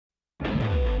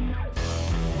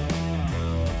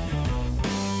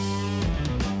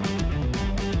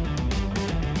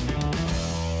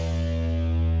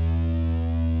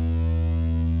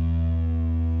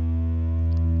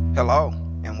Hello,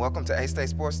 and welcome to A-State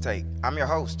Sports Take. I'm your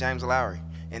host, James Lowry.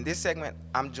 In this segment,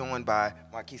 I'm joined by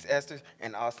Marquise Esther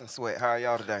and Austin Sweat. How are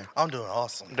y'all today? I'm doing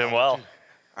awesome. Doing well.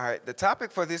 All right, the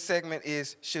topic for this segment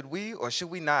is, should we or should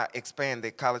we not expand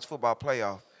the college football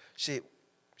playoff?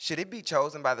 Should it be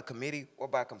chosen by the committee or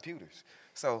by computers?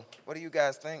 So what do you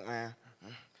guys think, man?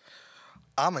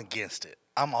 I'm against it.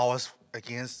 I'm always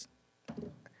against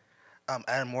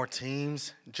adding more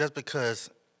teams just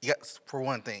because, for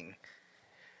one thing,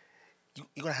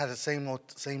 you're going to have the same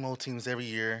old teams every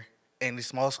year, and these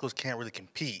small schools can't really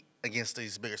compete against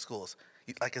these bigger schools.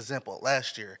 Like example,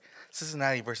 last year,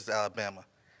 Cincinnati versus Alabama.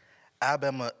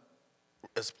 Alabama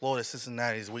exploited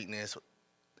Cincinnati's weakness,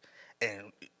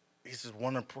 and he's just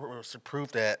wanting to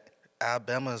prove that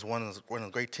Alabama is one of the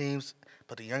great teams,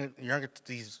 but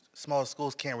these smaller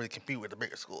schools can't really compete with the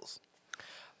bigger schools.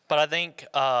 But I think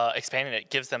expanding it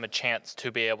gives them a chance to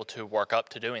be able to work up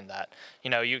to doing that. You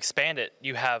know, you expand it,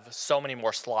 you have so many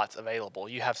more slots available.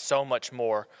 You have so much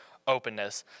more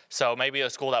openness. So maybe a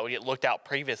school that would get looked out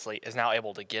previously is now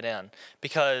able to get in.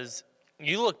 Because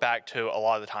you look back to a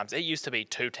lot of the times, it used to be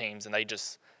 2 teams, and they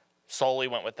just solely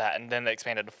went with that, and then they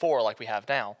expanded to 4 like we have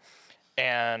now.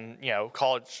 And, you know,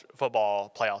 college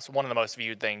football playoffs, one of the most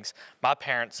viewed things. My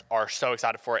parents are so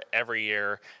excited for it every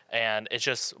year, and it's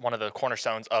just one of the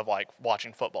cornerstones of, like,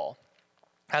 watching football.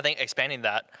 I think expanding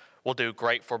that will do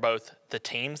great for both the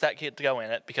teams that get to go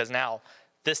in it, because now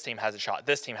this team has a shot,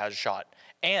 this team has a shot,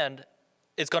 and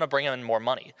it's going to bring in more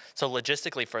money. So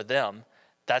logistically for them,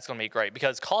 that's going to be great,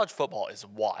 because college football is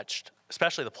watched,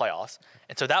 especially the playoffs,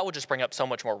 and so that will just bring up so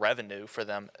much more revenue for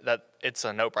them that it's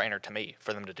a no-brainer to me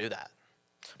for them to do that.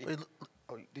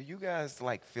 Do you guys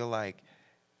feel like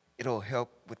it'll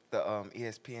help with the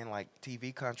ESPN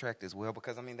TV contract as well?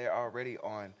 Because I mean they're already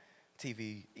on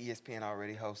TV. ESPN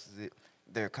already hosts it.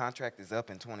 Their contract is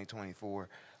up in 2024.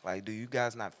 Like, do you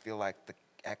guys not feel like the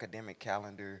academic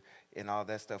calendar and all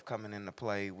that stuff coming into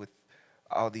play with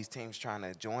all these teams trying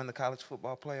to join the college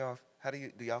football playoff? How do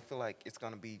y'all feel like it's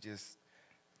going to be just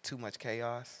too much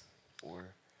chaos,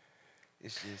 or?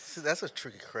 It's just... See, that's a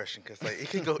tricky question because it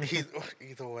can go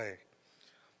either way.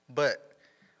 But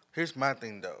here's my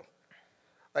thing though.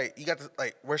 You got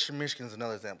Western Michigan is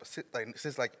another example.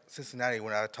 Since Cincinnati,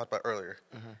 when I talked about earlier,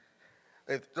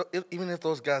 even if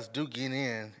those guys do get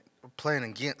in playing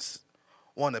against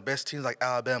one of the best teams like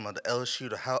Alabama, the LSU,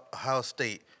 the Ohio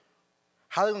State,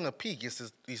 how are they going to compete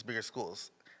against these bigger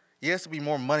schools? Yes, it'll be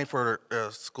more money for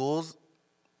schools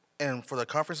and for the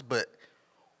conference, but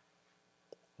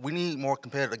we need more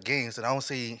competitive games, and I don't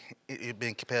see it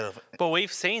being competitive. But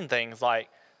we've seen things like,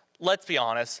 let's be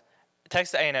honest,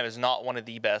 Texas A&M is not one of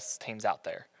the best teams out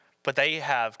there, but they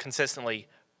have consistently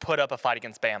put up a fight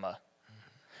against Bama.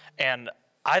 And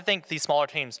I think these smaller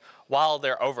teams, while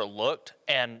they're overlooked,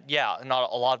 and yeah, not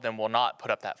a lot of them will not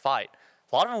put up that fight,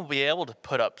 a lot of them will be able to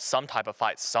put up some type of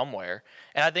fight somewhere.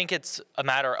 And I think it's a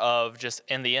matter of just,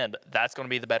 in the end, that's going to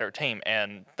be the better team,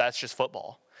 and that's just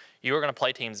football. You are going to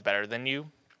play teams better than you,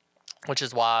 which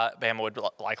is why Bama would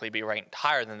likely be ranked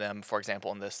higher than them, for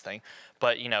example, in this thing.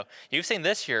 But, you know, you've seen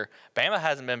this year, Bama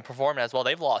hasn't been performing as well.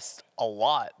 They've lost a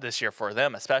lot this year for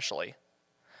them especially.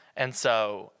 And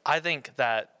so I think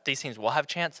that these teams will have a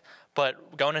chance.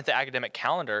 But going into the academic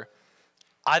calendar,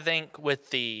 I think with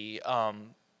the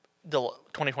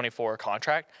 2024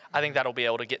 contract, I think that'll be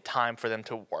able to get time for them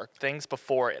to work things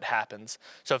before it happens.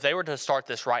 So if they were to start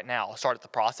this right now, start the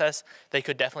process, they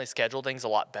could definitely schedule things a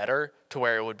lot better to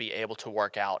where it would be able to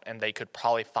work out, and they could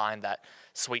probably find that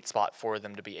sweet spot for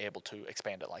them to be able to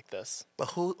expand it like this. But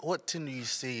what team do you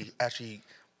see actually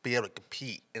be able to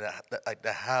compete in on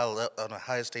the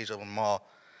highest stage of them all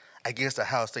against the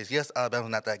Ohio State? Yes, Alabama's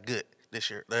not that good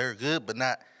this year. They're good, but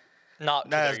not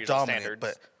as dominant. Standards.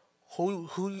 But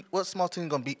what small team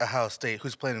gonna beat Ohio State?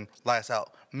 Who's playing lights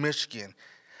out? Michigan.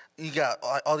 You got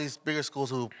all these bigger schools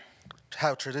who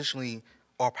have traditionally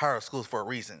are power schools for a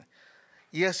reason.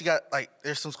 Yes, you got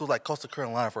there's some schools like Coastal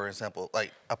Carolina, for example,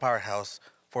 like a powerhouse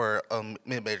for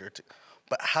mid-major.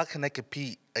 But how can they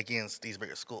compete against these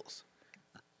bigger schools?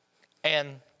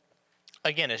 And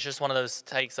again, it's just one of those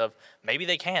takes of maybe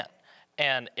they can't,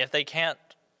 and if they can't,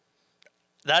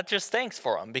 that just stinks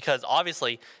for them, because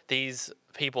obviously these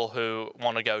people who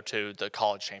want to go to the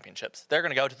college championships, they're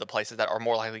going to go to the places that are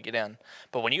more likely to get in.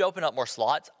 But when you open up more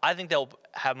slots, I think they'll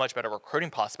have much better recruiting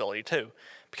possibility too,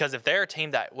 because if they're a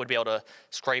team that would be able to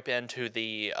scrape into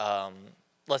the,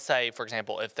 let's say, for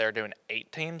example, if they're doing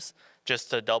 8 teams just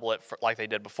to double it like they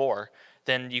did before,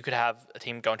 then you could have a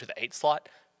team going to the 8th slot.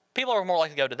 People are more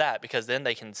likely to go to that because then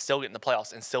they can still get in the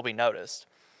playoffs and still be noticed.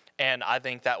 And I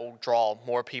think that will draw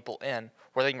more people in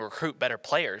where they can recruit better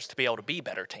players to be able to be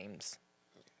better teams.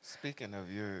 Speaking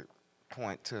of your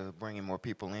point to bringing more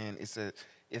people in, it's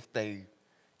if they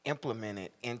implement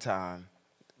it in time,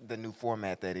 the new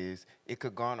format that is, it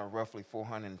could garner roughly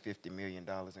 $450 million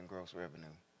in gross revenue.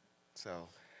 So,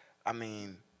 I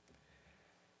mean,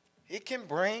 it can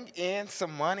bring in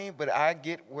some money, but I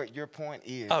get what your point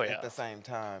is at the same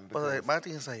time. But like, my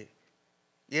thing is like,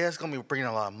 yeah, it's gonna be bringing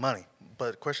a lot of money.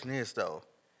 But the question is though,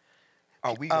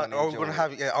 are we going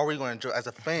to enjoy as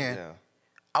a fan? Yeah.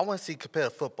 I want to see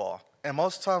competitive football, and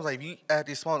most times like if you at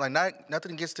these small, like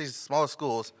nothing against these smaller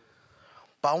schools,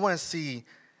 but I want to see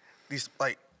these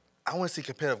like. I want to see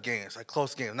competitive games, like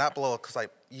close games, not blowouts. Because like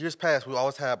years past, we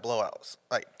always had blowouts.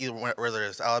 Like either whether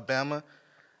it's Alabama,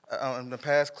 in the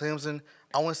past, Clemson.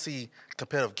 I want to see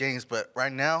competitive games, but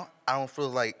right now, I don't feel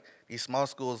like these small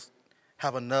schools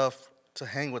have enough to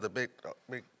hang with the big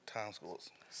time schools.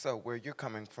 So where you're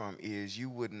coming from is you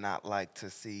would not like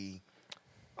to see,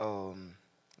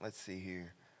 let's see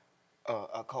here,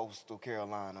 a Coastal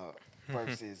Carolina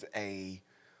versus a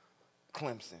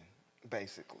Clemson.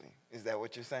 Basically, is that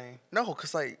what you're saying? No,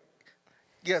 because like,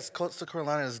 yes, Coastal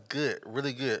Carolina is good,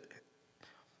 really good,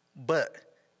 but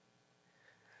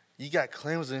you got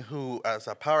Clemson, who is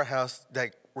a powerhouse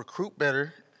that recruit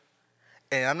better,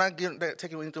 and I'm not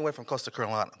taking anything away from Coastal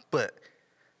Carolina, but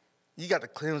you got the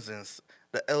Clemsons,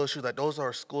 the LSU, like those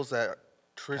are schools that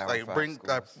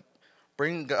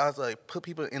bring guys like put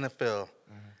people in the NFL,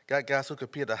 got guys who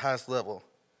compete at the highest level,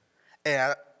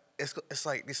 and it's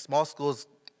like these small schools.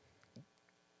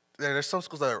 There's some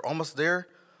schools that are almost there,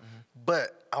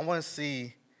 but I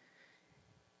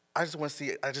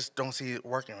just don't see it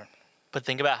working. But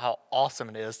think about how awesome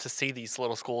it is to see these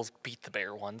little schools beat the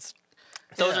bigger ones.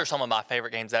 Those are some of my favorite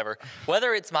games ever.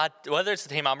 Whether it's the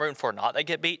team I'm rooting for or not that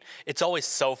get beat, it's always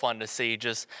so fun to see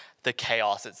just the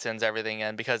chaos it sends everything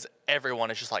in, because everyone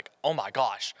is just like, oh my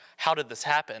gosh, how did this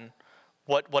happen?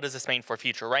 What does this mean for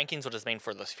future rankings? What does this mean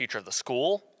for the future of the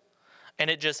school? And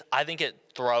I think it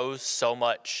throws so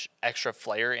much extra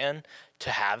flair in to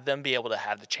have them be able to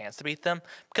have the chance to beat them.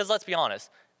 Because let's be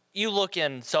honest, you look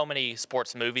in so many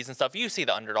sports movies and stuff, you see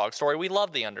the underdog story. We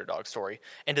love the underdog story.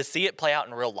 And to see it play out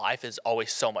in real life is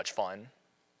always so much fun.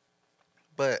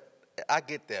 But I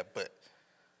get that, but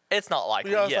it's not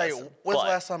likely, when's the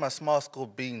last time a small school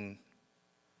beating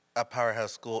a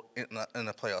powerhouse school in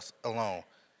the playoffs alone?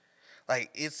 Like,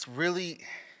 it's really...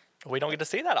 We don't get to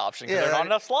see that option because there are not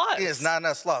enough slots. Yeah, it's not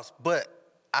enough slots, but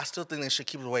I still think they should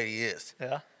keep it the way it is.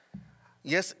 Yeah.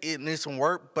 Yes, it needs some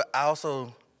work, but I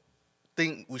also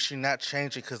think we should not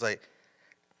change it because, like,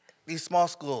 these small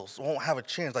schools won't have a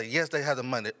chance. Like, yes, they have the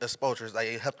money, the exposures, like,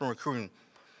 it helps them recruiting,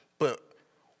 but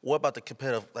what about the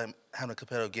competitive, like, having a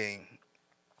competitive game?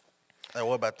 Like,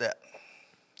 what about that?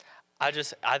 I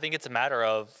think it's a matter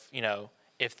of,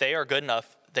 if they are good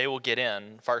enough, they will get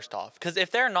in first off. Because if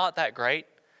they're not that great,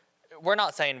 we're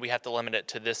not saying we have to limit it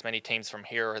to this many teams from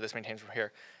here or this many teams from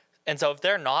here. And so if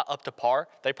they're not up to par,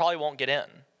 they probably won't get in.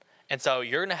 And so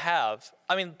you're going to have,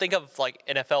 think of like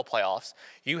NFL playoffs.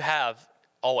 You have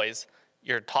always,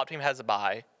 your top team has a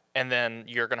bye, and then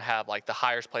you're going to have like the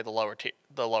highers play the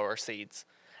lower seeds.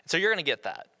 So you're going to get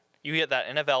that. You get that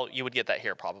NFL, you would get that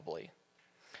here probably.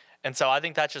 And so I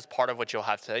think that's just part of what you'll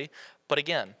have to see. But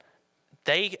again,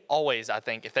 they always, I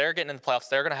think, if they're getting in the playoffs,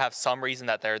 they're going to have some reason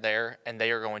that they're there, and they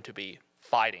are going to be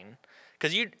fighting.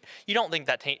 Because you don't think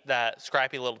that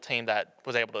scrappy little team that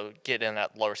was able to get in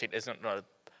that lower seed isn't going to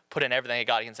put in everything it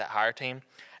got against that higher team.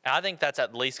 And I think that's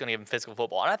at least going to give them physical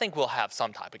football. And I think we'll have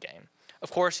some type of game.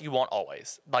 Of course, you won't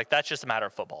always. Like, that's just a matter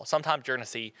of football. Sometimes you're going to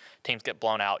see teams get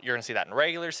blown out. You're going to see that in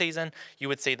regular season. You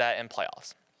would see that in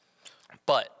playoffs.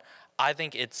 But I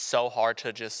think it's so hard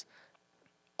to just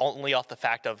only off the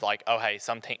fact of like, oh, hey,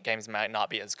 some games might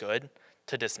not be as good,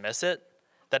 to dismiss it,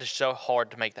 that it's so hard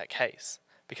to make that case.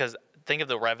 Because think of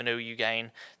the revenue you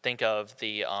gain. Think of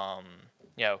the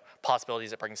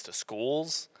possibilities it brings to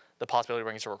schools, the possibility it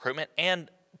brings to recruitment,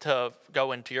 and to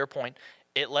go into your point,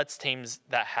 it lets teams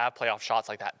that have playoff shots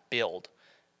like that build.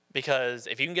 Because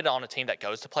if you can get on a team that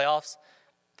goes to playoffs,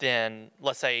 then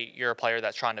let's say you're a player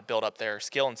that's trying to build up their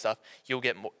skill and stuff, you'll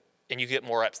get more. And you get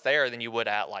more reps there than you would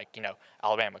at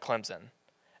Alabama, Clemson.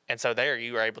 And so there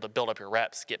you are able to build up your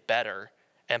reps, get better,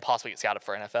 and possibly get scouted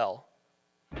for NFL.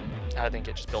 And I think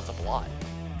it just builds up a lot.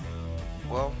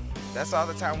 Well, that's all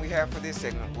the time we have for this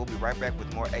segment. We'll be right back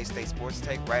with more A-State Sports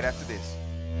Take right after this.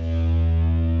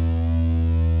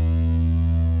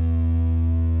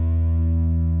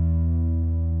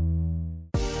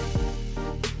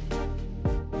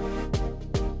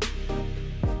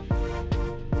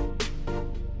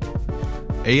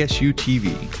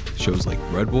 ASU-TV, shows like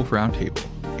Red Wolf Roundtable,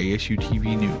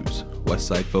 ASU-TV News,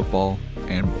 Westside Football,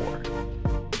 and more.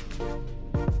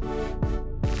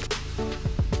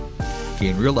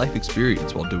 Gain real-life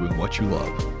experience while doing what you love.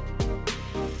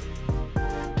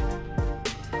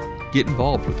 Get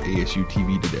involved with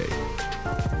ASU-TV today.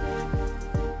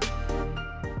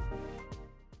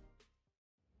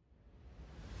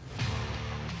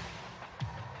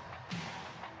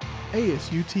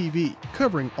 ASU-TV,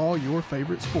 covering all your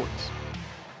favorite sports.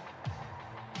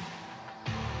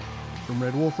 From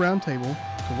Red Wolf Roundtable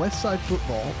to West Side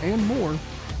Football and more,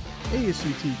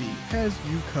 ASU-TV has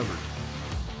you covered.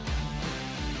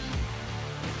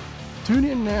 Tune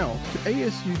in now to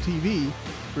ASU-TV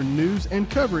for news and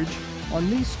coverage on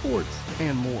these sports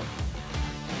and more.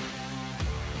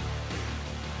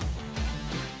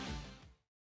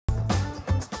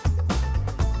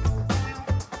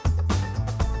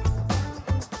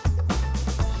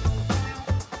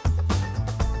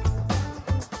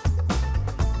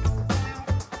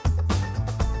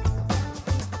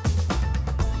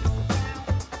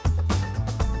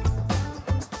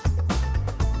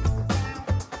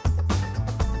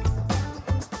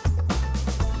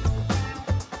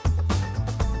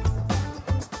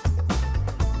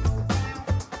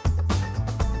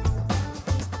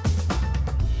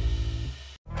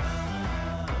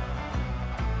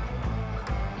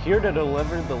 Here to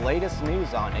deliver the latest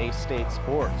news on A-State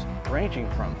sports, ranging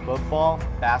from football,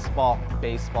 basketball,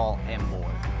 baseball, and more.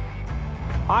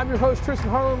 I'm your host, Tristan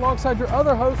Harlan, alongside your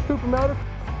other host, Cooper Melder.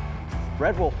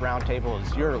 Red Wolf Roundtable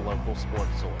is your local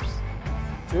sports source.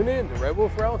 Tune in to Red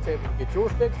Wolf Roundtable to get your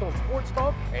fix on sports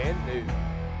talk and news.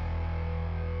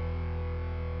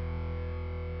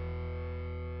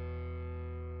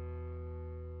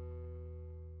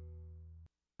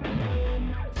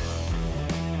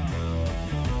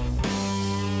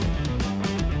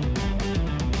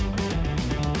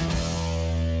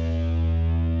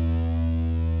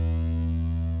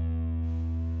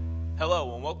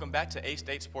 Hello and welcome back to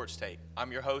A-State Sports Take.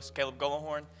 I'm your host, Caleb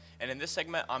Golohorn, and in this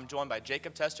segment, I'm joined by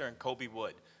Jacob Tester and Colby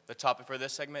Wood. The topic for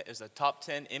this segment is the top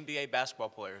 10 NBA basketball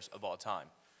players of all time.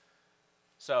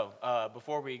 So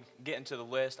before we get into the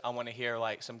list, I want to hear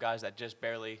some guys that just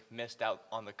barely missed out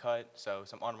on the cut. So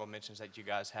some honorable mentions that you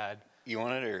guys had. You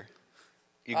want it, or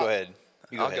you go ahead?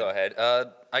 I'll go ahead.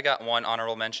 I got one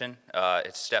honorable mention.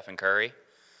 It's Stephen Curry,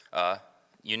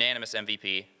 unanimous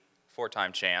MVP,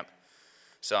 4-time champ.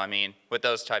 So, I mean, with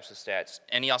those types of stats,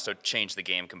 and he also changed the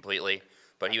game completely,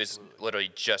 but he was literally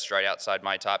just right outside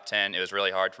my top 10. It was really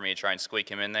hard for me to try and squeak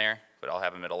him in there, but I'll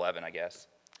have him at 11, I guess.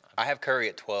 I have Curry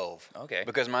at 12. Okay.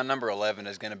 Because my number 11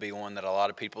 is going to be one that a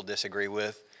lot of people disagree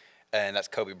with, and that's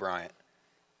Kobe Bryant.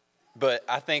 But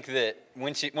I think that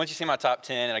once you see my top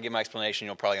 10 and I give my explanation,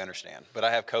 you'll probably understand. But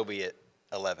I have Kobe at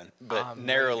 11, but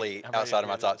narrowly outside of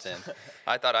my top 10.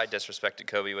 I thought I disrespected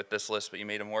Kobe with this list, but you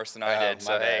made him worse than I did.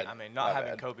 So, hey. I mean, not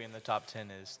having Kobe in the top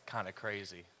 10 is kind of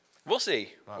crazy. We'll see.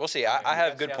 We'll see. I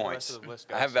have good points.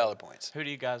 I have valid points. Who do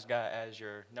you guys got as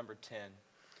your number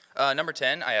 10? Number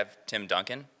 10, I have Tim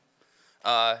Duncan.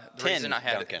 10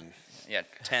 Duncan. Yeah,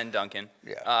 10 Duncan.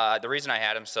 Yeah. The reason I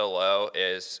had him so low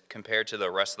is compared to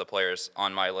the rest of the players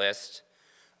on my list,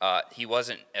 he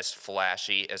wasn't as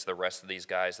flashy as the rest of these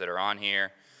guys that are on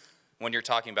here. When you're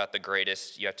talking about the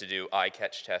greatest, you have to do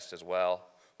eye-catch test as well.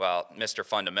 Well, Mr.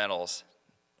 Fundamentals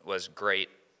was great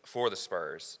for the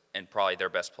Spurs and probably their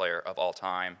best player of all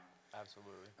time.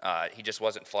 Absolutely. He just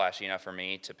wasn't flashy enough for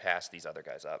me to pass these other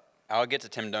guys up. I'll get to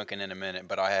Tim Duncan in a minute,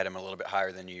 but I had him a little bit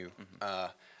higher than you.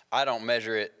 I don't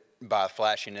measure it by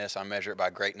flashiness. I measure it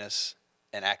by greatness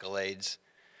and accolades,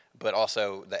 but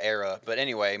also the era. But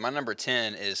anyway, my number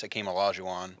 10 is Hakeem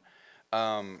Olajuwon.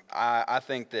 I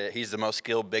think that he's the most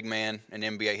skilled big man in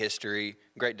NBA history,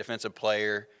 great defensive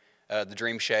player. The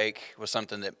Dream Shake was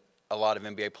something that a lot of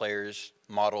NBA players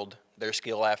modeled their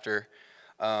skill after.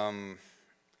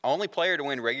 Only player to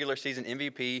win regular season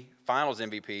MVP, finals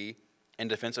MVP, and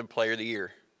defensive player of the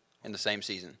year in the same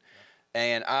season.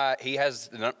 And he has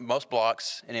the most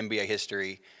blocks in NBA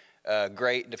history.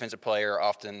 Great defensive player,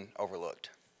 often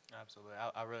overlooked. Absolutely.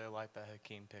 I really like that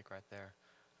Hakeem pick right there.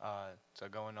 So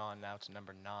going on now to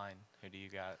number 9, who do you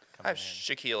got coming in? I have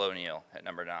Shaquille O'Neal at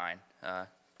number 9.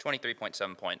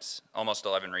 23.7 points, almost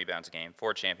 11 rebounds a game,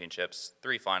 4 championships,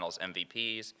 3 finals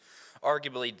MVPs,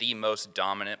 arguably the most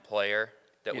dominant player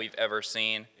that we've ever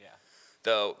seen. Yeah.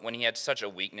 Though when he had such a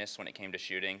weakness when it came to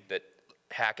shooting, that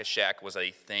hack-a-Shaq was a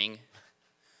thing.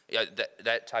 Yeah,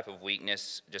 that type of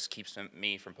weakness just keeps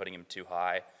me from putting him too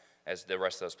high, as the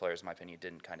rest of those players, in my opinion,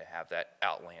 didn't kind of have that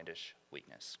outlandish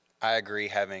weakness. I agree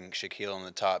having Shaquille in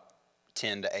the top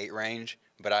 10 to 8 range,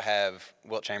 but I have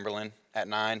Wilt Chamberlain at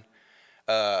 9.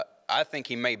 I think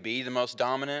he may be the most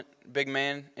dominant big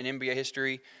man in NBA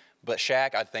history, but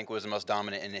Shaq, I think, was the most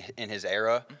dominant in his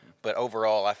era. but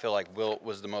overall, I feel like Wilt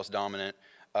was the most dominant.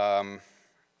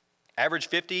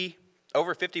 Averaged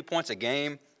over 50 points a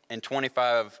game and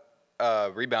 25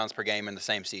 rebounds per game in the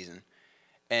same season.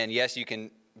 And yes, you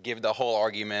can give the whole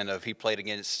argument of he played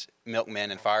against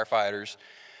milkmen and firefighters,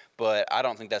 but I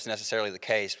don't think that's necessarily the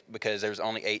case because there's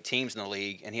only 8 teams in the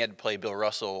league, and he had to play Bill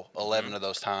Russell 11 of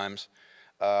those times.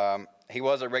 He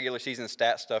was a regular season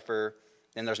stat stuffer,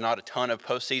 and there's not a ton of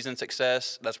postseason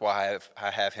success. That's why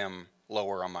I have him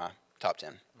lower on my top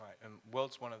 10. Right, and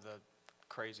Wilt's one of the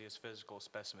craziest physical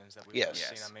specimens that we've Yes.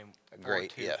 ever seen. I mean,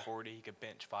 Great, 4'2", yeah. 40, he could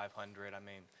bench 500. I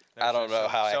mean, I don't know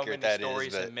how so accurate many that is,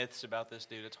 stories but and myths about this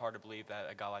dude. It's hard to believe that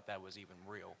a guy like that was even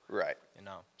real. Right. You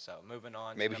know. So moving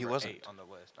on. Maybe to he number wasn't. 8 on the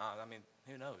list. I mean,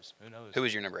 who knows? Who knows? Who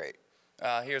was your number 8?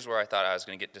 Here's where I thought I was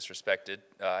going to get disrespected.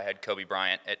 I had Kobe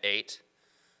Bryant at 8.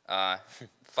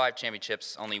 5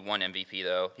 championships, only 1 MVP,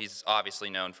 though. He's obviously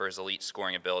known for his elite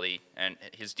scoring ability, and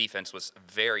his defense was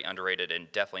very underrated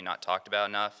and definitely not talked about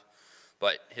enough.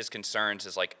 But his concerns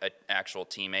as like an actual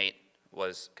teammate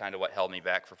was kind of what held me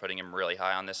back for putting him really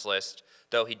high on this list,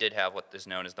 though he did have what is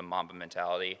known as the Mamba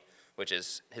mentality, which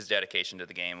is his dedication to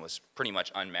the game was pretty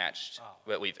much unmatched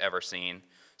what we've ever seen.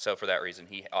 So for that reason,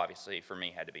 he obviously, for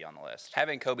me, had to be on the list.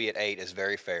 Having Kobe at 8 is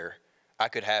very fair. I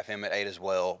could have him at 8 as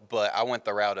well, but I went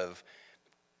the route of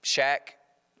Shaq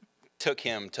took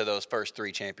him to those first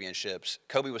 3 championships.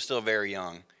 Kobe was still very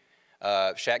young.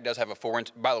 Shaq does have a 4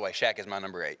 – by the way, Shaq is my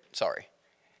number 8. Sorry.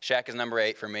 Shaq is number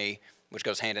 8 for me, which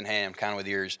goes hand in hand kind of with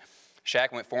yours.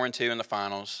 Shaq went 4-2 in the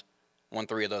finals, won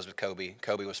 3 of those with Kobe.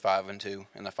 Kobe was 5-2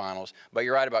 in the finals. But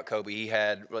you're right about Kobe. He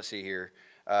had, let's see here,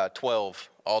 12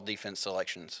 all-defense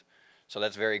selections. So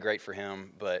that's very great for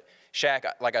him. But Shaq,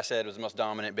 like I said, was the most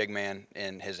dominant big man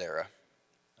in his era.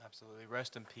 Absolutely.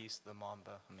 Rest in peace, the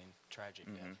Mamba. I mean, tragic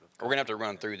death. We're going to have to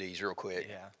run through these real quick.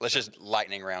 Yeah. Let's just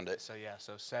lightning round it. So, yeah,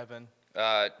 so 7.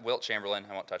 Wilt Chamberlain,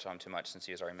 I won't touch on him too much since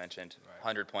he was already mentioned.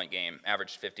 100-point game,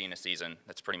 averaged 15 a season.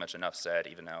 That's pretty much enough said,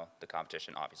 even though the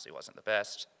competition obviously wasn't the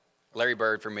best. Larry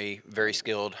Bird for me, very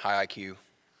skilled, high IQ.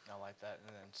 I like that.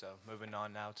 And then, so moving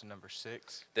on now to number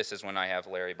 6. This is when I have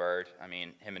Larry Bird. I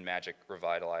mean, him and Magic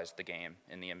revitalized the game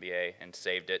in the NBA and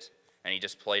saved it. And he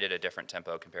just played at a different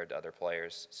tempo compared to other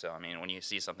players. So, I mean, when you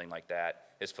see something like that,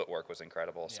 his footwork was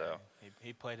incredible. Yeah, so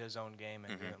he played his own game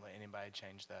and didn't let anybody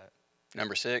change that.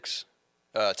 Number 6,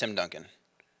 Tim Duncan.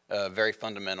 Very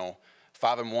fundamental.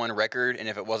 5-1 record, and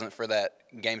if it wasn't for that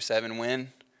Game 7 win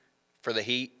for the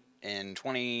Heat in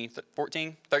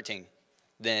 13,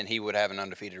 then he would have an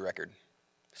undefeated record.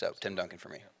 So, Tim Duncan for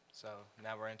me. Yeah. So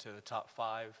now we're into the top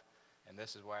 5, and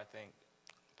this is where I think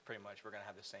pretty much we're going to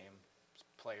have the same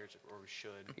players, or we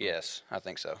should. Yes, I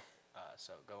think so.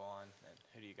 So go on. And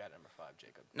who do you got number 5,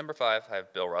 Jacob? number 5, I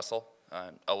have Bill Russell.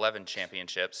 11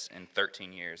 championships in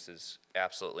 13 years is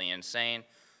absolutely insane.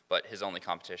 But his only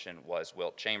competition was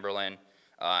Wilt Chamberlain,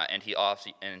 and he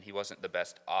wasn't the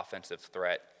best offensive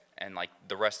threat. And like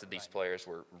the rest of these players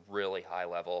were really high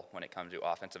level when it comes to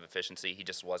offensive efficiency. He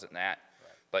just wasn't that.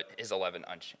 But his 11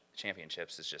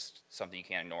 championships is just something you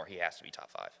can't ignore. He has to be top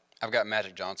 5. I've got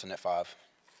Magic Johnson at 5.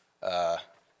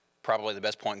 Probably the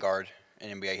best point guard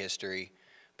in NBA history.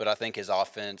 But I think his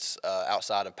offense,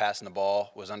 outside of passing the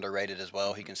ball, was underrated as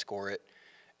well. He can score it.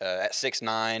 At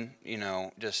 6'9", you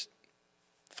know, just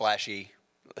flashy.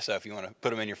 So if you want to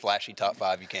put him in your flashy top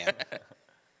 5, you can.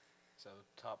 So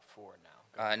top 4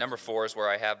 now. Number 4 is where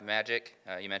I have Magic.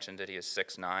 You mentioned that he is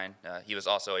 6'9". He was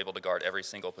also able to guard every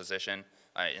single position.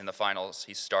 In the finals,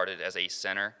 he started as a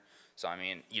center. So, I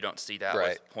mean, you don't see that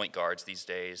with point guards these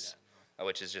days,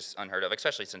 which is just unheard of,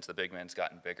 especially since the big man's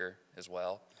gotten bigger as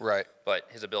well. Right. But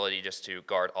his ability just to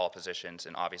guard all positions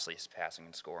and obviously his passing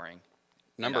and scoring.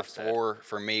 Number 4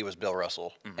 for me was Bill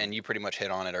Russell, and you pretty much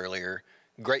hit on it earlier.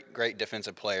 Great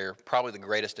defensive player, probably the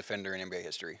greatest defender in NBA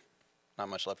history. Not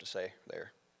much left to say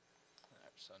there.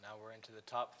 So now we're into the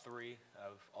top 3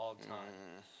 of all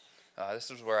time.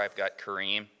 This is where I've got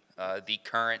Kareem, the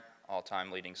current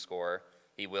all-time leading scorer.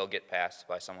 He will get passed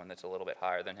by someone that's a little bit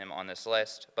higher than him on this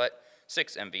list, but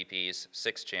 6 MVPs,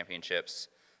 6 championships,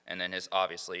 and then his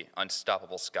obviously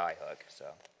unstoppable skyhook. So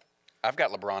I've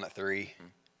got LeBron at 3.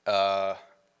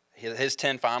 His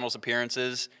 10 finals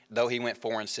appearances, though he went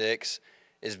 4-6,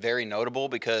 is very notable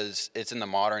because it's in the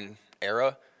modern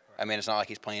era. I mean, it's not like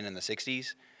he's playing in the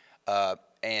 60s.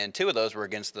 And 2 of those were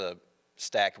against the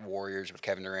stacked Warriors with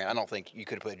Kevin Durant. I don't think you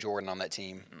could have put Jordan on that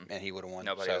team, and he would have won.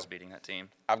 Nobody else beating that team.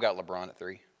 I've got LeBron at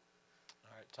 3.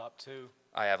 All right, top 2.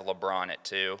 I have LeBron at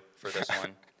 2 for this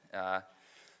one.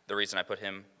 The reason I put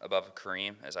him above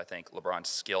Kareem is I think LeBron's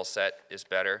skill set is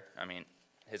better. I mean,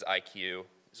 his IQ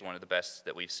is one of the best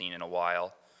that we've seen in a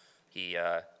while. He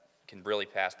can really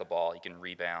pass the ball. He can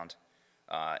rebound,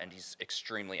 and he's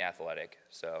extremely athletic.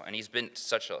 So, and he's been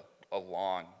such a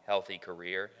long, healthy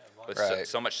career with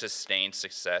so much sustained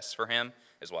success for him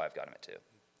is why I've got him at 2.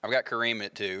 I've got Kareem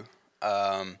at 2.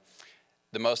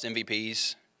 The most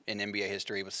MVPs in NBA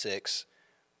history was 6.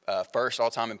 First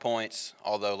all-time in points,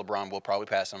 although LeBron will probably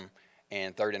pass him,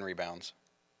 and 3rd in rebounds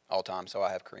all-time. So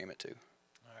I have Kareem at 2.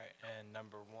 All right, and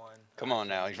number 1. Come on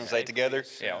now. You want to say it together?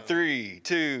 Yeah. 3,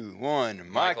 2, 1.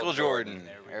 Michael Jordan.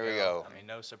 There we go. I mean,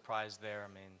 no surprise there.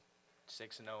 I mean,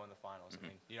 6-0 in the finals. I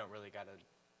mean, you don't really got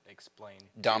to explain.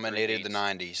 Dominated the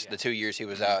 90s. The 2 years he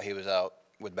was out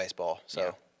with baseball.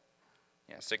 So.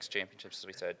 Yeah, 6 championships, as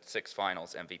we said, 6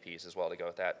 finals MVPs as well to go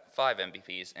with that, 5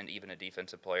 MVPs, and even a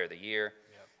Defensive Player of the Year.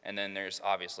 And then there's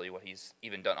obviously what he's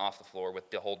even done off the floor with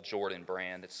the whole Jordan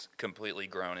brand that's completely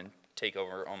grown and take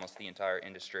over almost the entire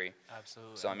industry.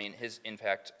 Absolutely. So, I mean, his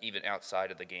impact even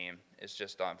outside of the game is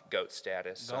just on GOAT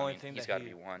status. The only thing he's got to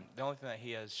be one. The only thing that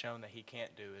he has shown that he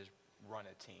can't do is run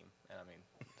a team. And, I mean,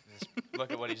 just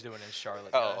look at what he's doing in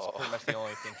Charlotte. That's pretty much the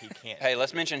only thing he can't do. Hey,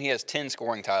 let's mention he has 10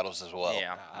 scoring titles as well.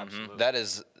 Yeah. Absolutely. That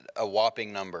is a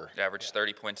whopping number. Averaged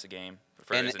 30 points a game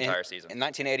for his entire season. In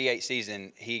 1988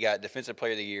 season, he got Defensive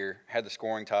Player of the Year, had the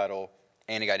scoring title,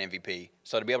 and he got MVP.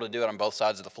 So to be able to do it on both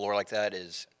sides of the floor like that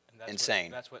is insane.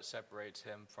 That's what separates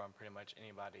him from pretty much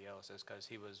anybody else is because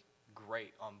he was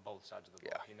great on both sides of the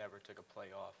ball. He never took a play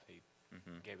off. He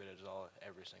gave it his all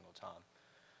every single time.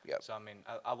 Yep. So, I mean,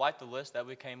 I like the list that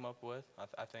we came up with.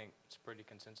 I think it's pretty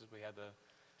consensus. We had the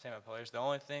same players. The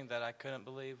only thing that I couldn't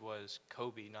believe was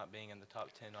Kobe not being in the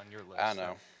top 10 on your list. I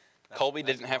know. Colby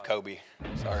didn't have Kobe.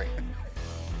 Sorry.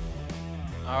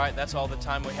 All right, that's all the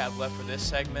time we have left for this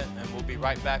segment, and we'll be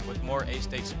right back with more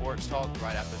A-State Sports Talk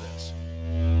right after this.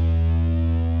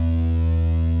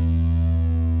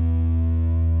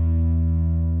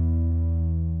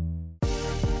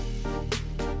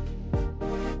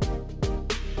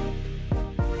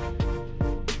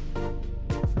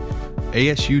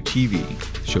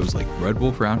 ASU-TV, shows like Red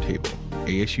Wolf Roundtable,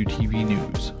 ASU-TV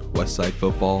News, Westside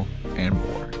Football, and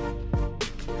more.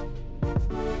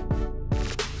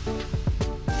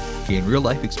 Gain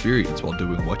real-life experience while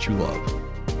doing what you love.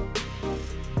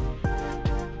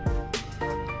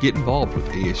 Get involved with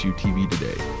ASU-TV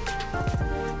today.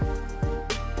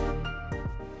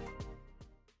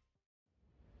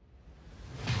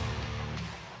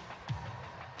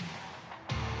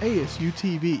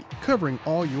 ASU-TV, covering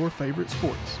all your favorite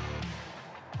sports.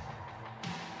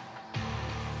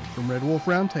 From Red Wolf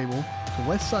Roundtable to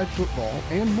Westside Football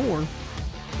and more,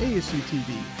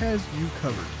 ASU-TV has you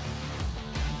covered.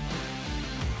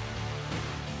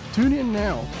 Tune in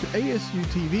now to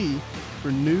ASU-TV for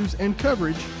news and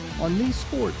coverage on these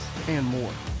sports and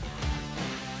more.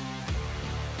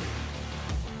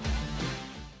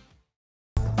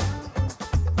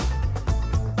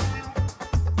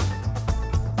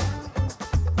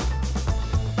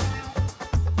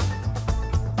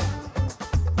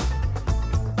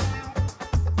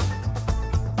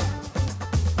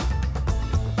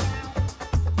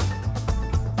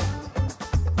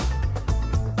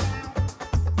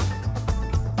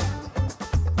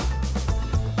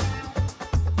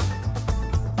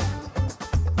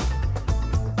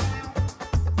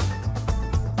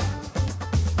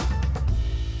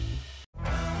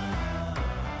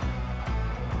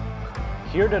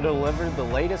 Here to deliver the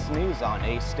latest news on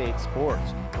A-State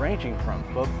sports, ranging from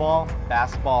football,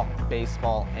 basketball,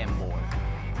 baseball, and more.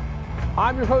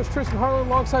 I'm your host, Tristan Harlan,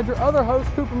 alongside your other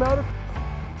host, Cooper Melder.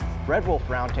 Red Wolf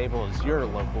Roundtable is your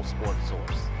local sports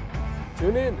source.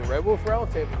 Tune in to Red Wolf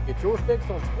Roundtable to get your fix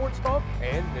on sports talk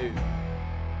and news.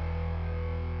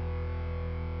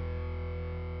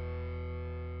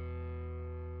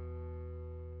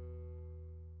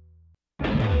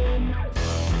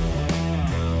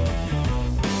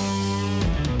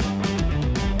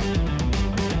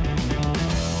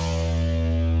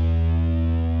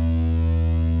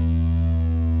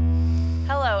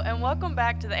 Welcome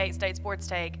back to the 8-State Sports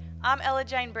Take. I'm Ella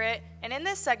Jane Britt, and in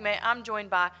this segment, I'm joined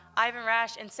by Ivan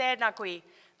Rash and Sayed Naqui.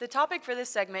 The topic for this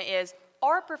segment is,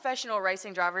 are professional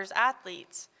racing drivers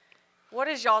athletes? What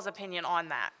is y'all's opinion on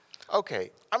that?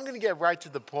 Okay, I'm going to get right to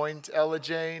the point, Ella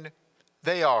Jane.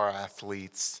 They are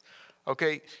athletes.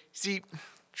 Okay, see,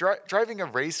 driving a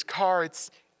race car,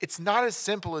 it's not as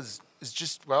simple as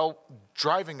just, well,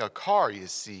 driving a car, you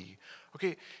see.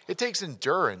 Okay, it takes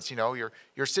endurance, you know, you're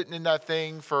sitting in that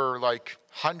thing for like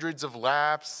hundreds of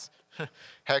laps.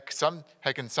 Heck,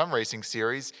 in some racing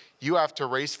series, you have to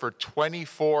race for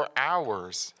 24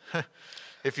 hours,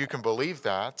 if you can believe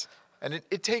that. And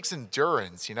it takes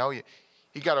endurance, you know, you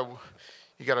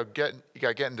you gotta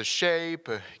get into shape,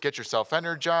 get yourself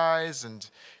energized, and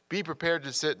be prepared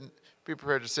to sit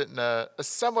in a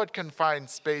somewhat confined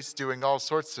space doing all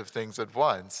sorts of things at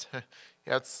once.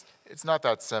 Yeah, it's not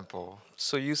that simple.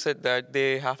 So you said that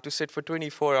they have to sit for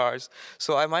 24 hours.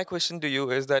 So my question to you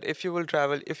is that if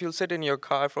you'll sit in your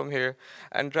car from here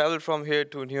and travel from here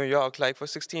to New York like for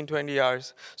 16, 20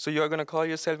 hours, so you're going to call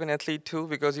yourself an athlete too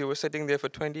because you were sitting there for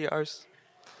 20 hours?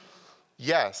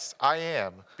 Yes, I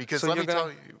am. Because So let me you're tell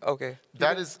gonna- you, Okay.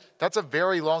 that's a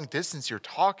very long distance you're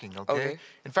talking, okay? Okay.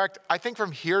 In fact, I think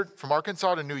from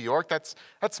Arkansas to New York, that's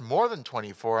more than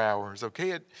 24 hours,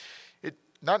 okay?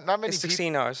 Not many It's people.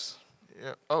 16 hours.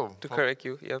 Yeah, To correct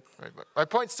you, yep. Right, but my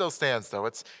point still stands, though.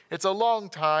 It's a long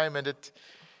time, and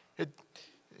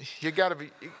you gotta.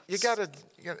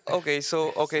 Okay,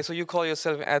 so you call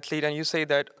yourself an athlete and you say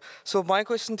that. So my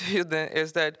question to you then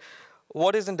is that,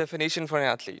 what is the definition for an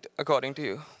athlete according to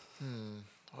you?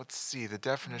 Let's see the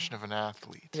definition of an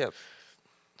athlete. Yep.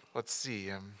 Let's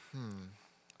see.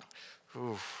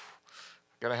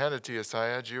 Gotta hand it to you,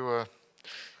 Syed.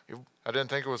 I didn't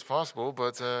think it was possible,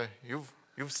 but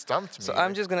you've stumped me. So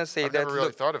I'm just gonna say I've that. never really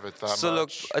look, thought of it that so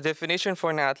much. look, a definition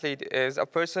for an athlete is a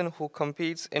person who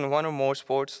competes in one or more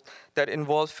sports that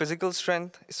involve physical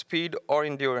strength, speed, or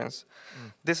endurance.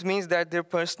 This means that their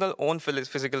personal own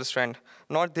physical strength,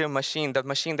 not their machine, the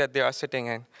machine that they are sitting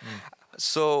in.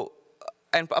 So,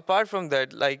 and apart from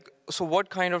that, so what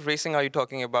kind of racing are you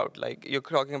talking about? Like, you're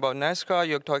talking about NASCAR,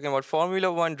 you're talking about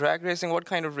Formula One, drag racing. What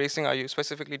kind of racing are you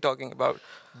specifically talking about?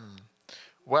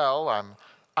 Well,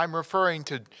 I'm referring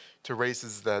to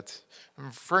racing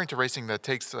that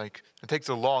takes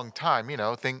a long time.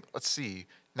 Let's see,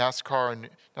 NASCAR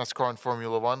and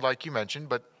Formula One, like you mentioned,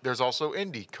 but there's also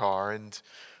IndyCar, and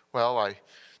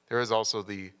there is also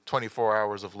the 24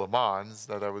 hours of Le Mans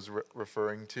that I was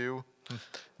referring to.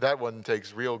 That one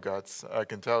takes real guts, I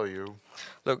can tell you.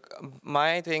 Look,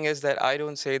 my thing is that I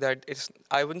wouldn't say that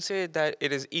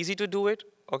it is easy to do it.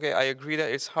 Okay, I agree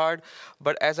that it's hard,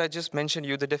 but as I just mentioned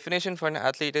you, the definition for an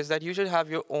athlete is that you should have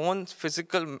your own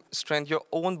physical strength, your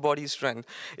own body strength.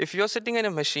 If you're sitting in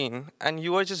a machine and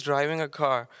you are just driving a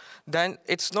car, then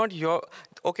it's not your,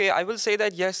 okay, I will say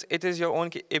that yes, it is your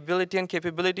own ability and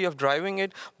capability of driving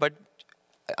it, but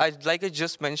like I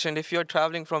just mentioned, if you're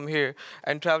traveling from here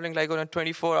and traveling like on a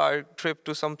 24-hour trip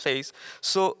to some place,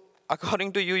 so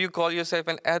according to you, you call yourself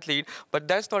an athlete, but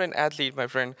that's not an athlete, my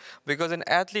friend, because an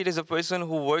athlete is a person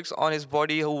who works on his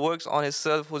body, who works on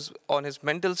himself, who's on his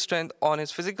mental strength, on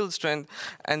his physical strength,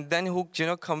 and then who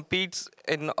competes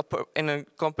in a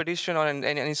competition or in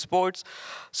any sports.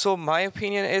 So my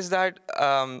opinion is that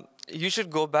you should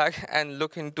go back and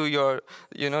look into your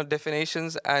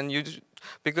definitions, and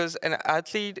because an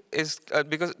athlete is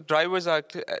because drivers are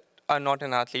not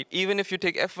an athlete. Even if you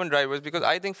take F1 drivers, because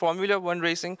I think Formula One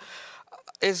racing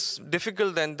is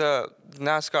difficult than the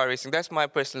NASCAR racing. That's my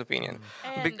personal opinion.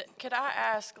 And could I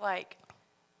ask,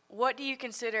 what do you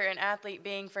consider an athlete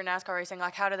being for NASCAR racing?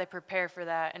 Like, how do they prepare for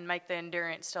that and make the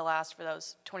endurance to last for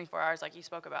those 24 hours like you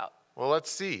spoke about? Well,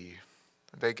 let's see.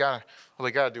 They gotta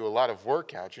do a lot of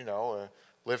workout,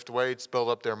 lift weights, build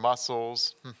up their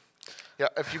muscles. Yeah,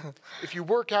 if you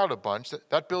work out a bunch,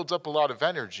 that builds up a lot of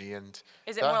energy. And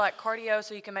is it more like cardio,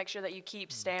 so you can make sure that you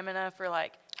keep stamina for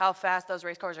how fast those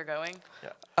race cars are going?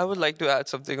 Yeah. I would like to add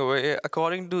something over here.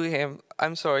 According to him,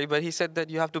 I'm sorry, but he said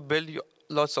that you have to build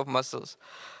lots of muscles.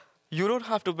 You don't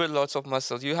have to build lots of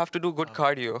muscles. You have to do good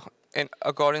cardio in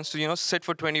accordance to sit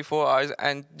for 24 hours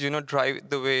and drive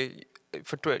the way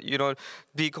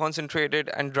be concentrated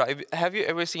and drive. Have you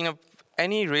ever seen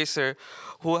any racer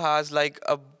who has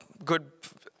a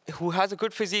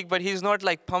good physique, but he's not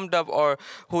pumped up, or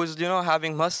who's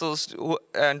having muscles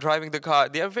and driving the car?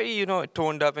 They are very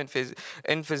toned up in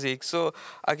physique. So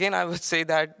again, I would say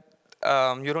that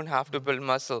you don't have to build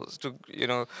muscles to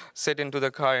sit into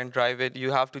the car and drive it.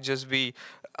 You have to just be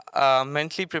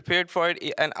mentally prepared for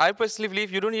it. And I personally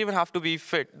believe you don't even have to be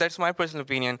fit. That's my personal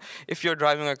opinion. If you're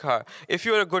driving a car, if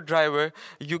you're a good driver,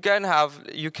 you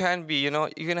can be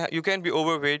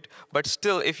overweight, but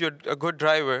still, if you're a good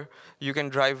driver, you can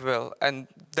drive well. And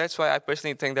that's why I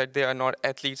personally think that they are not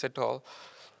athletes at all.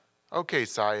 Okay,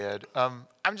 Syed. I'm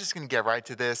just gonna get right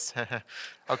to this.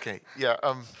 Okay, yeah.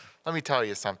 Let me tell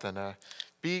you something.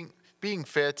 Being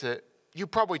fit, you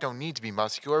probably don't need to be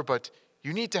muscular, but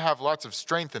you need to have lots of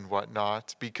strength and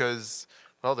whatnot, because,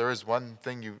 well, there is one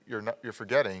thing you're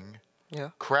forgetting. Yeah.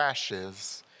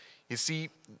 Crashes. You see,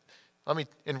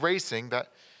 in racing, that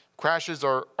crashes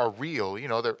are real.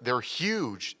 They're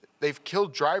huge. They've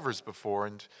killed drivers before,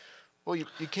 and well, you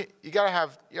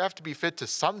have to be fit to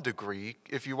some degree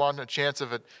if you want a chance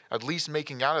of at least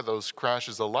making out of those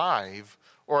crashes alive,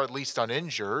 or at least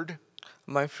uninjured.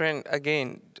 My friend,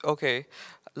 again, okay,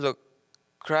 look,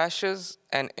 crashes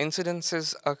and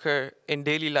incidences occur in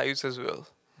daily lives as well.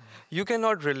 You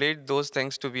cannot relate those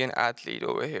things to be an athlete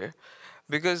over here,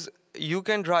 because you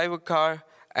can drive a car,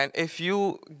 and if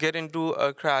you get into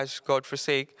a crash, God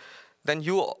forsake, then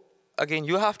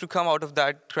you have to come out of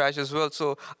that crash as well.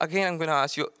 So again, I'm going to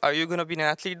ask you, are you going to be an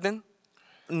athlete then?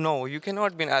 No, you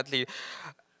cannot be an athlete.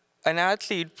 An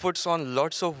athlete puts on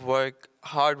lots of work,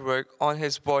 hard work on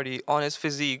his body, on his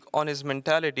physique, on his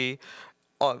mentality,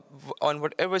 on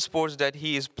whatever sports that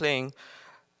he is playing.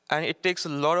 And it takes a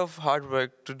lot of hard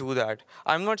work to do that.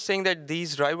 I'm not saying that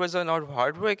these drivers are not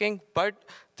hardworking, but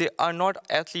they are not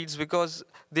athletes because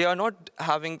they are not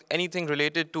having anything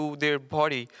related to their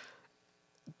body.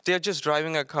 They're just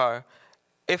driving a car.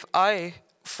 If I,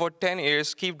 for 10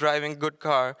 years, keep driving good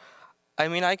car, I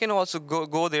mean, I can also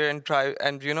go there and try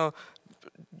and,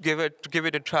 give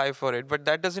it a try for it. But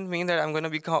that doesn't mean that I'm going to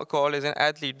be called as an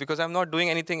athlete, because I'm not doing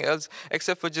anything else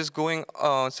except for just going,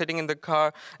 sitting in the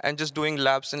car and just doing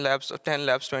laps and laps, 10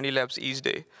 laps, 20 laps each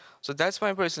day. So that's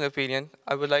my personal opinion.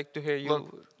 I would like to hear you.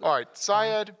 Look, all right,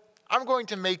 Syed, I'm going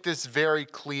to make this very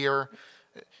clear.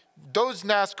 Those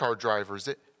NASCAR drivers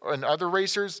and other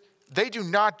racers, they do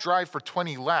not drive for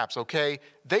 20 laps, okay?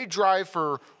 They drive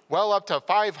for well up to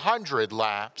 500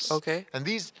 laps. Okay. And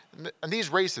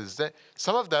these races,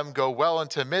 some of them go well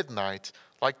into midnight,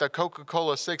 like the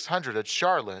Coca-Cola 600 at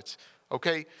Charlotte.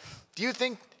 Okay. Do you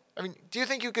think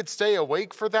you could stay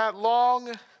awake for that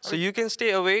long? So you can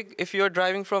stay awake if you're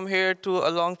driving from here to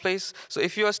a long place. So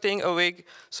if you are staying awake,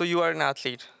 so you are an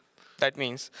athlete. That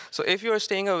means. So if you're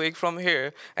staying awake from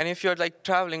here, and if you're like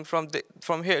traveling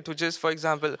from here to just, for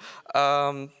example,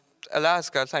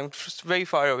 Alaska, so I'm very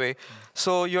far away.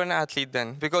 So you're an athlete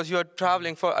then, because you're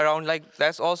traveling for around, like,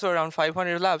 that's also around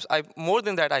 500 laps. More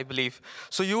than that, I believe.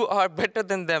 So you are better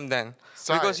than them then,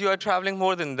 because you are traveling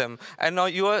more than them. And now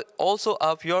you are also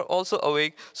up, you are also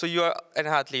awake, so you are an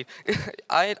athlete.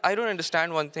 I don't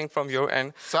understand one thing from your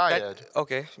end. Syed,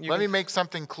 okay. Let me make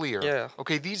something clear. Yeah.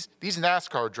 Okay, these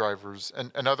NASCAR drivers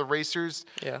and other racers,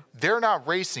 yeah, they're not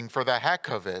racing for the heck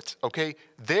of it, okay?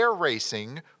 They're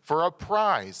racing for a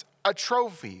prize, a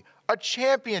trophy, a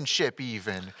championship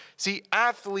even. See,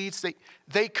 athletes,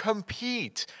 they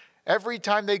compete. Every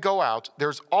time they go out,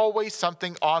 there's always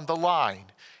something on the line.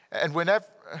 And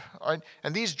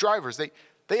and these drivers,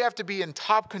 they have to be in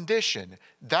top condition.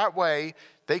 That way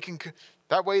they can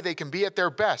be at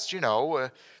their best,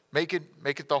 make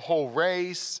it the whole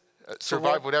race,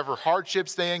 survive whatever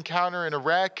hardships they encounter in a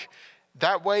wreck.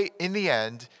 That way, in the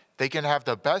end, they can have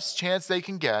the best chance they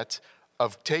can get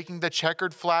of taking the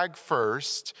checkered flag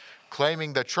first,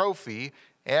 claiming the trophy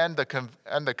and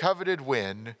the coveted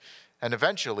win, and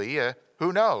eventually,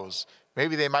 who knows?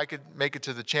 Maybe they might make it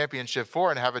to the championship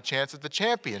 4 and have a chance at the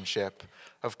championship.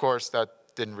 Of course, that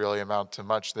didn't really amount to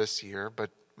much this year, but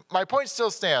my point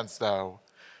still stands, though.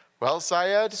 Well,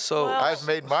 Syed, I've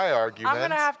made my argument. I'm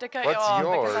going to have to cut you What's off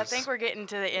yours? because I think we're getting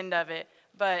to the end of it.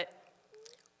 But,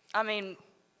 I mean,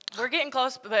 we're getting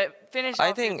close, but finish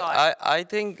off your thought. I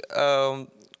think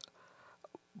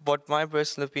what my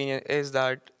personal opinion is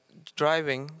that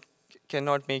driving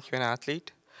cannot make you an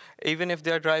athlete. Even if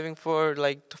they're driving for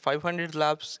like 500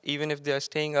 laps, even if they're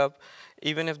staying up,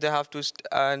 even if they have to,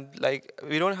 and like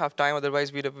we don't have time,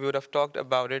 otherwise we would have talked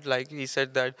about it. Like he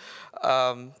said that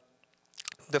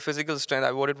the physical strength,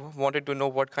 I wanted to know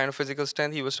what kind of physical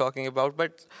strength he was talking about.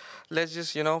 But let's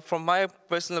just, from my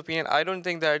personal opinion, I don't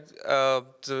think that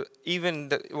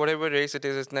whatever race it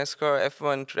is, NASCAR,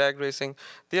 F1, track racing,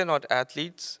 they are not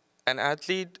athletes. An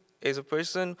athlete is a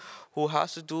person who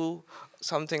has to do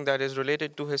something that is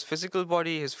related to his physical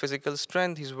body, his physical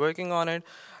strength, he's working on it.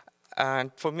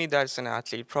 And for me, that's an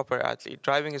athlete, proper athlete.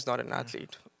 Driving is not an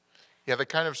athlete. Yeah, the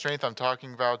kind of strength I'm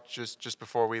talking about just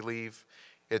before we leave,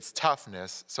 it's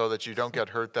toughness so that you don't get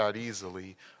hurt that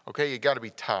easily. Okay, you got to be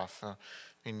tough. I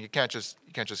mean, you can't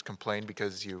just complain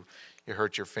because you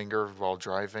hurt your finger while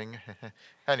driving.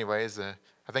 Anyways, I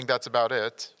think that's about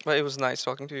it. But it was nice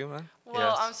talking to you, man.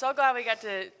 Well, yes. I'm so glad we got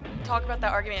to talk about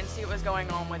that argument and see what was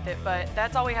going on with it. But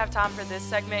that's all we have time for this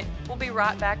segment. We'll be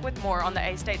right back with more on the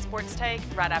A-State Sports Take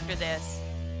right after this.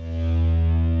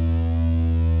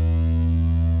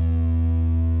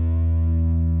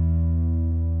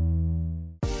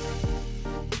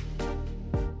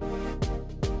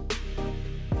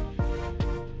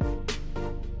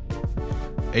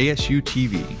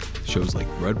 ASU-TV, shows like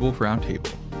Red Wolf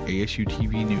Roundtable,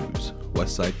 ASU-TV News,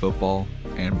 Westside Football,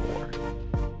 and more.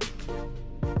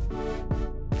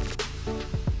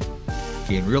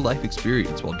 Gain real-life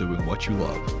experience while doing what you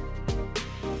love.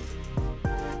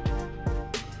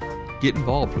 Get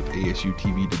involved with ASU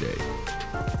TV today.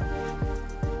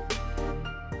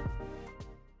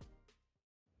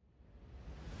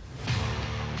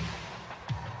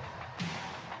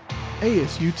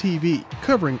 ASU TV,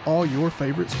 covering all your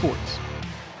favorite sports.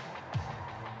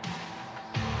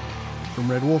 From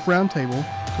Red Wolf Roundtable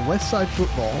to Westside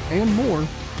Football and more,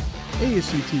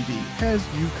 ASU TV has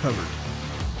you covered.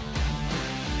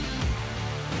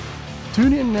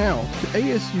 Tune in now to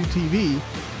ASU TV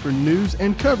for news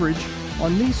and coverage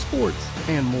on these sports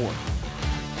and more.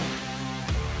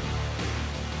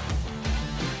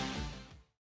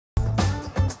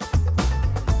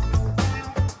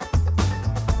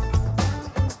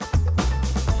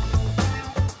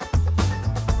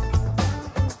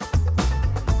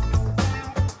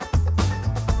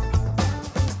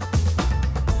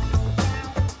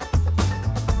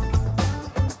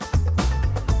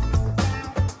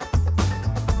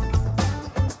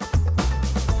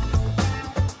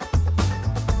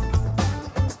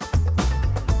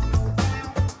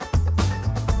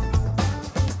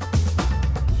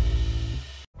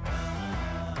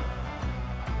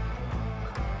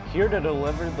 Here to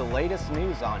deliver the latest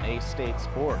news on A-State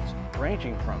sports,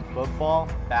 ranging from football,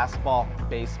 basketball,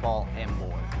 baseball, and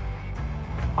more.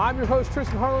 I'm your host,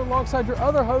 Tristan Harlan, alongside your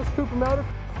other host, Cooper Melder.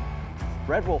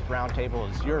 Red Wolf Roundtable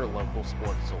is your local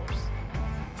sports source.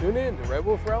 Tune in to Red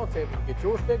Wolf Roundtable to get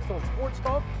your fix on sports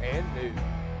talk and news.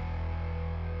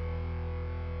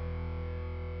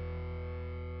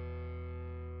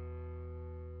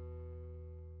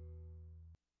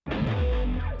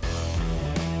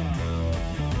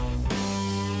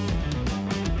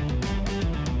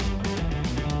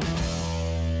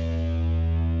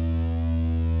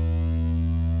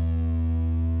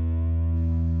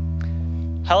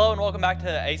 Hello and welcome back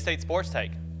to A-State Sports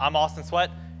Take. I'm Austin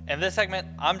Sweat. In this segment,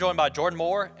 I'm joined by Jordan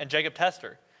Moore and Jacob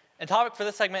Tester. And topic for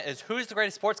this segment is who's the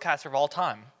greatest sportscaster of all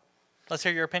time? Let's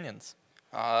hear your opinions.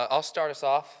 I'll start us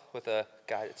off with a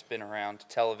guy that's been around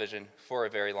television for a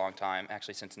very long time,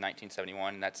 actually since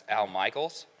 1971, and that's Al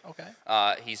Michaels. Okay.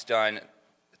 He's done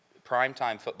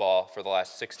primetime football for the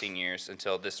last 16 years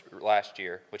until this last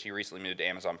year, which he recently moved to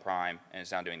Amazon Prime and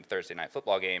is now doing the Thursday night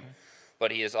football game. Mm-hmm.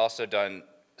 But he has also done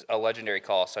a legendary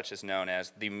call such as known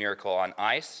as the Miracle on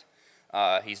Ice.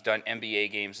 He's done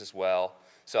NBA games as well.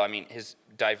 So, I mean, his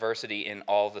diversity in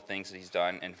all the things that he's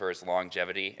done and for his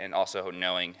longevity and also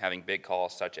having big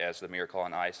calls such as the Miracle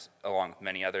on Ice along with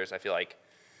many others, I feel like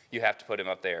you have to put him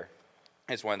up there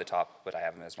as one of the top, but I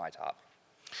have him as my top.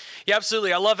 Yeah,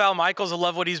 absolutely. I love Al Michaels. I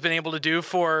love what he's been able to do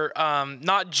for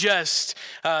not just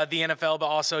the NFL, but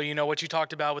also, you know, what you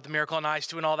talked about with the Miracle on Ice,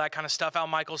 doing all that kind of stuff. Al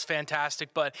Michaels,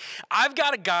 fantastic. But I've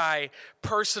got a guy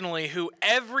personally who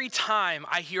every time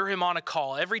I hear him on a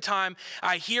call, every time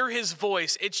I hear his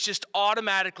voice, it's just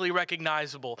automatically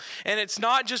recognizable. And it's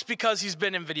not just because he's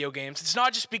been in video games. It's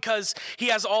not just because he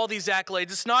has all these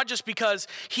accolades. It's not just because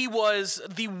he was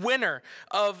the winner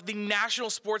of the National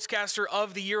Sportscaster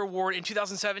of the Year award in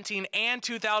 2017 and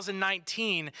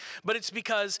 2019, but it's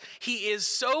because he is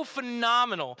so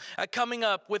phenomenal at coming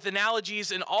up with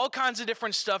analogies and all kinds of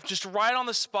different stuff just right on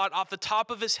the spot off the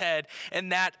top of his head,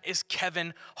 and that is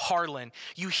Kevin Harlan.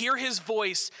 You hear his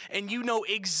voice and you know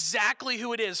exactly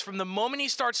who it is from the moment he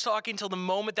starts talking till the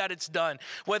moment that it's done,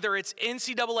 whether it's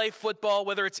NCAA football,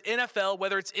 whether it's NFL,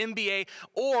 whether it's NBA,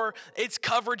 or it's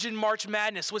coverage in March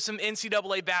Madness with some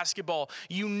NCAA basketball.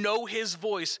 You know his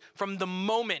voice from the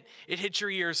moment it hits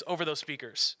your ears over those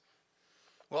speakers.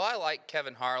 Well, I like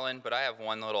Kevin Harlan, but I have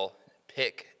one little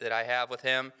pick that I have with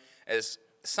him is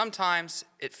sometimes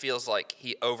it feels like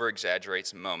he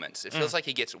over-exaggerates moments. It feels like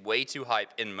he gets way too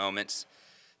hype in moments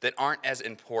that aren't as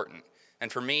important.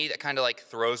 And for me, that kind of like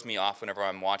throws me off whenever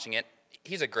I'm watching it.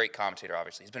 He's a great commentator,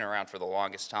 obviously. He's been around for the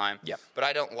longest time. Yep. But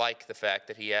I don't like the fact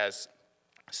that he has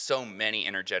so many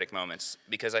energetic moments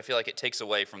because I feel like it takes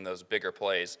away from those bigger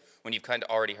plays when you've kind of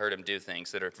already heard him do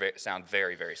things that sound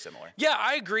very, very similar. Yeah,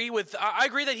 I agree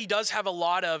that he does have a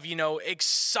lot of, you know,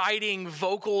 exciting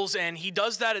vocals, and he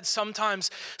does that at sometimes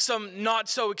some not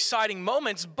so exciting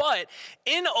moments, but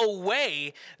in a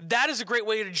way, that is a great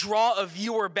way to draw a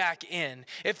viewer back in.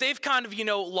 If they've kind of, you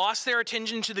know, lost their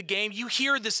attention to the game, you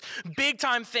hear this big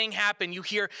time thing happen. You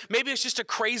hear maybe it's just a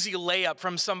crazy layup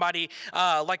from somebody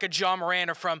like a John Moran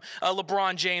or from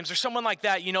LeBron James or someone like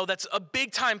that, you know, that's a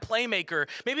big-time playmaker.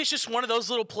 Maybe it's just one of those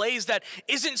little plays that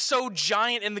isn't so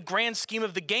giant in the grand scheme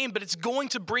of the game, but it's going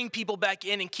to bring people back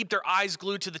in and keep their eyes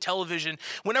glued to the television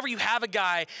whenever you have a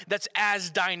guy that's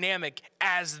as dynamic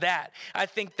as that. I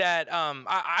think that,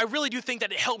 I really do think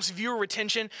that it helps viewer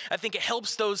retention. I think it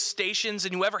helps those stations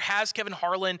and whoever has Kevin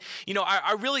Harlan, you know,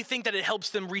 I really think that it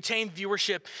helps them retain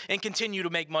viewership and continue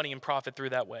to make money and profit through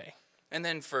that way. And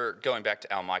then for going back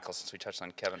to Al Michaels, since we touched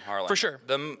on Kevin Harlan. For sure.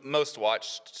 The most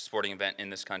watched sporting event in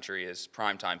this country is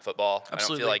primetime football. Absolutely. I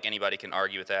don't feel like anybody can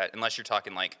argue with that, unless you're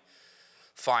talking like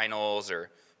finals or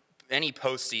any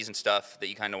postseason stuff that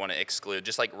you kind of want to exclude.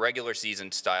 Just like regular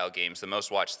season style games, the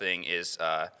most watched thing is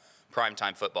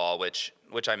primetime football, which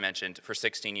I mentioned for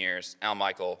 16 years. Al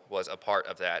Michael was a part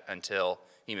of that until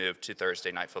he moved to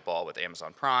Thursday Night Football with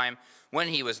Amazon Prime. When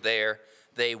he was there,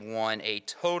 they won a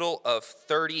total of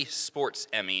 30 sports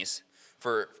Emmys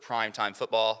for primetime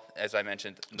football, as I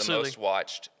mentioned, the Absolutely. most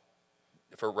watched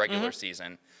for regular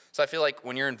season. So I feel like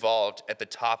when you're involved at the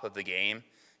top of the game,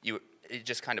 it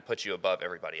just kind of puts you above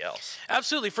everybody else.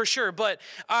 Absolutely, for sure. But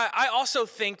I also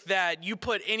think that you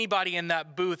put anybody in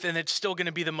that booth and it's still going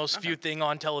to be the most viewed thing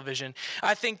on television.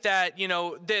 I think that,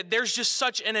 there's just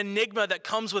such an enigma that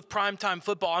comes with primetime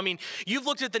football. I mean, you've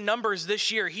looked at the numbers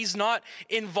this year. He's not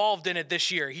involved in it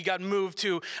this year. He got moved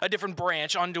to a different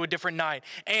branch onto a different night.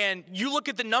 And you look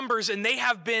at the numbers and they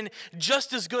have been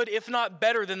just as good, if not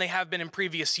better, than they have been in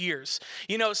previous years.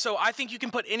 So I think you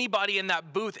can put anybody in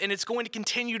that booth and it's going to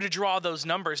continue to draw those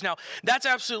numbers. Now, that's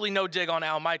absolutely no dig on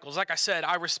Al Michaels. Like I said,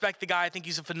 I respect the guy. I think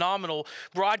he's a phenomenal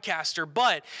broadcaster,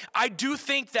 but I do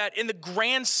think that in the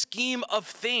grand scheme of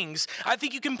things, I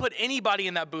think you can put anybody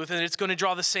in that booth and it's going to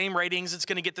draw the same ratings. It's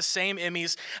going to get the same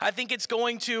Emmys. I think it's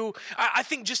going to, I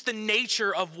think just the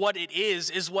nature of what it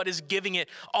is what is giving it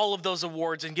all of those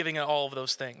awards and giving it all of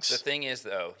those things. The thing is,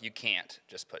 though, you can't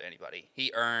just put anybody.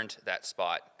 He earned that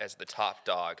spot as the top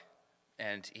dog.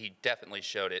 And he definitely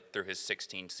showed it through his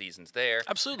 16 seasons there.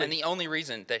 Absolutely. And the only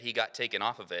reason that he got taken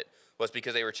off of it was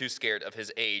because they were too scared of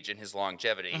his age and his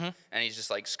longevity. And he's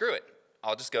just like, screw it.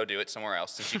 I'll just go do it somewhere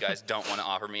else since you guys don't want to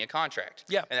offer me a contract.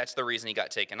 Yeah. And that's the reason he got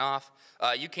taken off.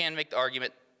 You can make the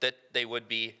argument that they would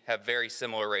have very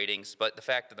similar ratings, but the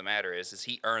fact of the matter is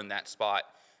he earned that spot.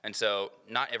 And so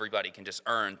not everybody can just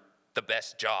earn the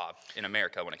best job in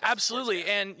America when it comes Absolutely. to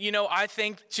And, I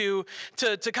think to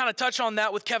kind of touch on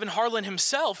that with Kevin Harlan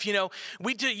himself,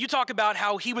 you talk about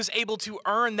how he was able to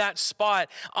earn that spot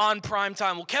on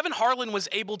primetime. Well, Kevin Harlan was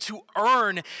able to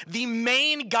earn the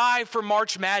main guy for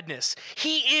March Madness.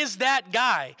 He is that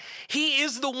guy. He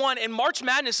is the one, and March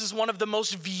Madness is one of the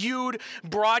most viewed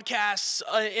broadcasts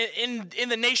in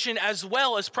the nation as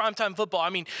well as primetime football.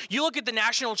 I mean, you look at the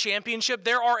national championship,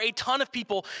 there are a ton of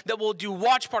people that will do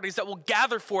watch parties, that will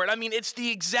gather for it. I mean, it's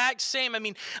the exact same. I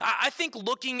mean, I think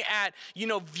looking at,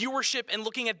 viewership and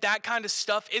looking at that kind of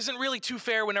stuff isn't really too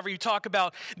fair whenever you talk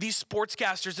about these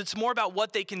sportscasters. It's more about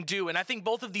what they can do. And I think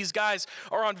both of these guys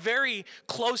are on very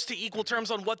close to equal terms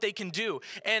on what they can do.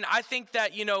 And I think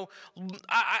that,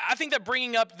 I think that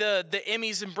bringing up the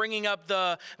Emmys and bringing up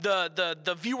the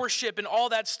viewership and all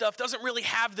that stuff doesn't really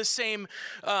have the same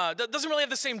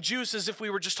juice as if we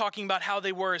were just talking about how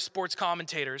they were as sports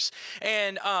commentators.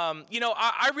 And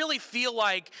I really feel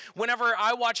like whenever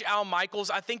I watch Al Michaels,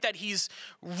 I think that he's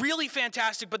really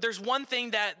fantastic, but there's one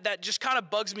thing that just kind of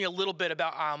bugs me a little bit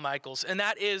about Al Michaels, and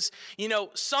that is,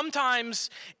 sometimes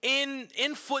in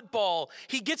football,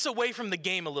 he gets away from the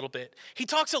game a little bit. He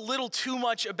talks a little too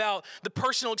much about the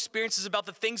personal experiences, about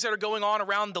the things that are going on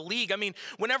around the league. I mean,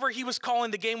 whenever he was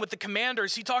calling the game with the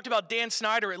Commanders, he talked about Dan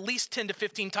Snyder at least 10 to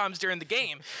 15 times during the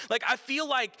game. Like, I feel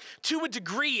like, to a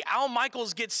degree, Al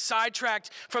Michaels gets sidetracked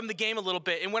from the game a little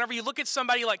bit. And whenever you look at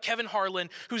somebody like Kevin Harlan,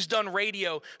 who's done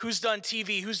radio, who's done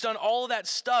TV, who's done all of that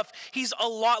stuff, he's a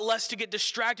lot less to get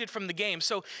distracted from the game.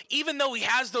 So even though he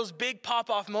has those big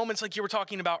pop-off moments like you were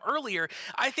talking about earlier,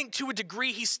 I think to a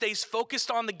degree he stays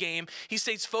focused on the game, he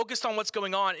stays focused on what's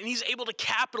going on, and he's able to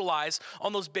capitalize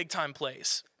on those big-time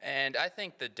plays. And I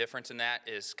think the difference in that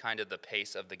is kind of the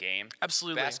pace of the game.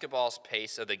 Absolutely. Basketball's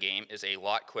pace of the game is a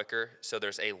lot quicker, so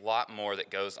there's a lot more that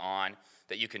goes on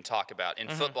that you can talk about. In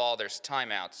football, there's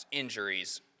timeouts,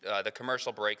 injuries, the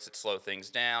commercial breaks that slow things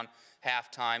down,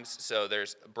 half times, so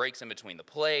there's breaks in between the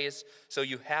plays. So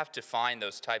you have to find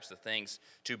those types of things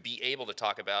to be able to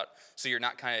talk about, so you're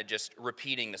not kind of just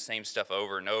repeating the same stuff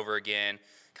over and over again,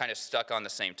 kind of stuck on the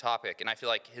same topic. And I feel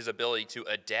like his ability to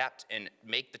adapt and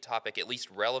make the topic at least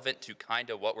relevant to kind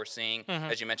of what we're seeing,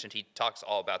 as you mentioned, he talks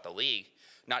all about the league.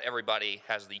 Not everybody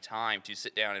has the time to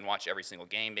sit down and watch every single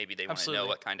game. Maybe they want to know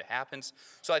what kind of happens.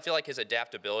 So I feel like his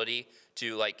adaptability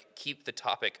to keep the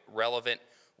topic relevant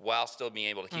while still being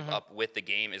able to keep up with the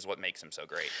game is what makes him so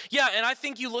great. Yeah, and I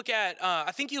think you look at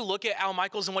Al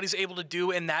Michaels and what he's able to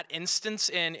do in that instance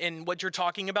in what you're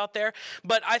talking about there.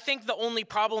 But I think the only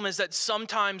problem is that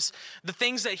sometimes the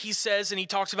things that he says and he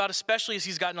talks about, especially as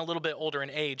he's gotten a little bit older in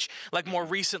age, like more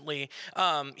recently,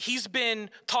 he's been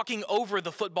talking over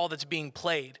the football that's being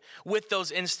played with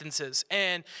those instances.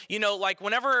 And like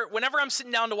whenever I'm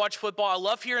sitting down to watch football, I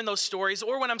love hearing those stories.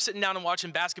 Or when I'm sitting down and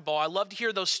watching basketball, I love to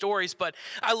hear those stories. But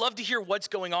I love to hear what's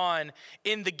going on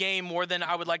in the game more than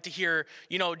I would like to hear,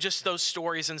 just those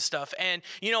stories and stuff. And,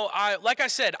 like I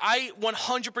said, I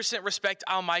 100% respect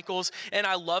Al Michaels and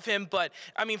I love him. But,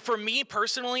 I mean, for me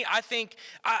personally, I think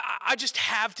I just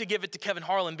have to give it to Kevin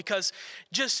Harlan because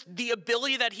just the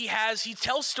ability that he has, he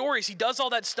tells stories. He does all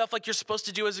that stuff like you're supposed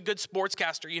to do as a good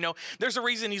sportscaster. There's a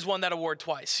reason he's won that award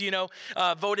twice,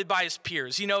 voted by his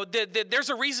peers. There's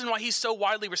a reason why he's so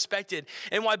widely respected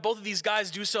and why both of these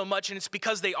guys do so much. And it's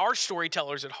because they are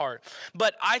storytellers at heart.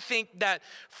 But I think that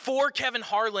for Kevin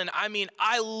Harlan, I mean,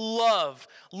 I love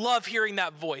hearing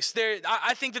that voice.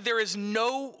 I think that there is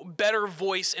no better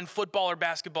voice in football or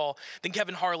basketball than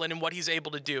Kevin Harlan and what he's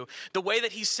able to do. The way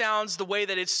that he sounds, the way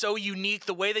that it's so unique,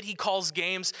 the way that he calls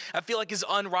games, I feel like is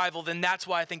unrivaled, and that's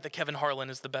why I think that Kevin Harlan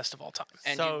is the best of all time.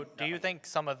 And so do you think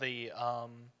some of the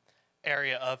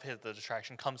area of the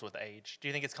distraction comes with age? Do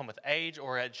you think it's come with age,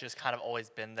 or it's just kind of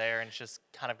always been there and it's just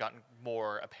kind of gotten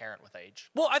more apparent with age?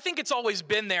 Well, I think it's always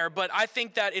been there, but I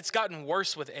think that it's gotten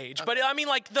worse with age. Okay. But I mean,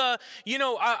 like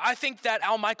I think that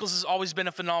Al Michaels has always been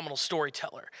a phenomenal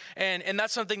storyteller, and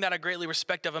that's something that I greatly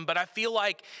respect of him. But I feel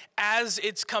like as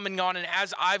it's coming on and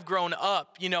as I've grown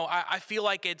up, I feel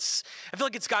like it's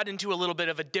gotten into a little bit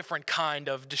of a different kind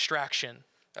of distraction.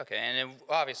 Okay, and then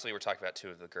obviously we're talking about two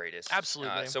of the greatest.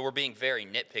 Absolutely. So we're being very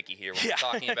nitpicky here when we're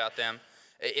talking about them.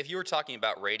 If you were talking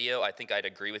about radio, I think I'd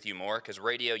agree with you more, because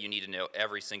radio, you need to know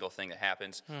every single thing that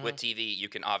happens. With TV, you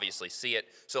can obviously see it,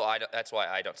 so that's why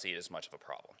I don't see it as much of a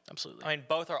problem. Absolutely. I mean,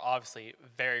 both are obviously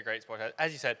very great sports.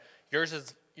 As you said, yours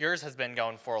has been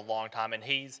going for a long time, and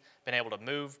he's been able to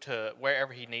move to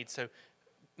wherever he needs to.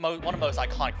 One of the most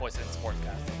iconic voices in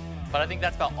sportscasting. But I think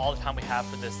that's about all the time we have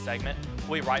for this segment.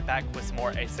 We'll be right back with some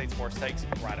more A-State Sports Takes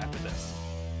right after this.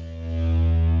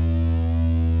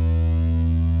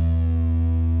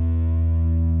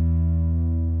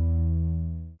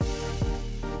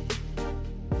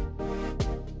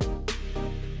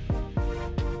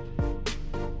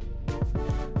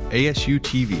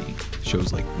 ASU-TV,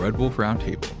 shows like Red Wolf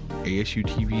Roundtable,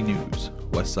 ASU-TV News,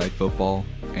 Westside Football,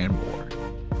 and more.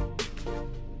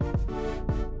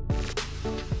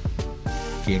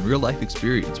 Gain real-life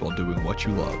experience while doing what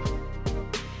you love.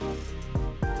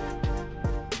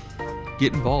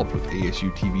 Get involved with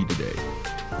ASU-TV today.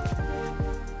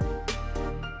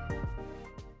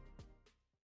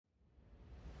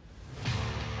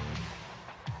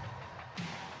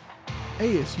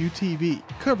 ASU-TV,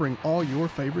 covering all your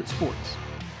favorite sports.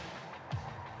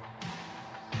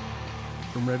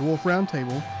 From Red Wolf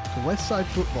Roundtable to Westside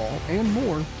Football and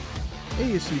more,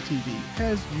 ASU-TV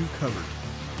has you covered.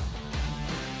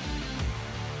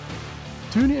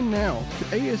 Tune in now to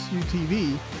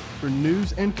ASU-TV for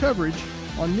news and coverage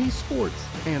on these sports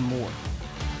and more.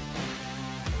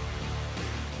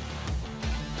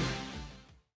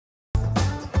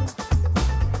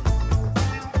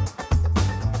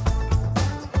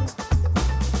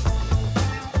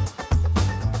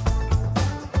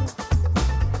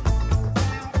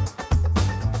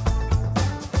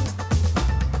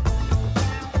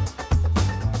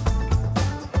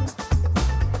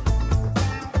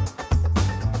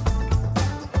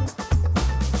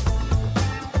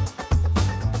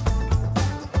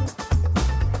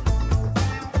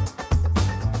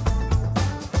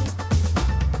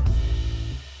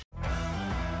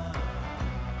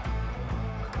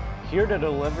 Here to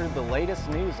deliver the latest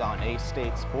news on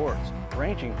A-State sports,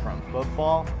 ranging from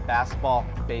football, basketball,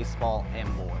 baseball,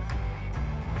 and more.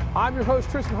 I'm your host,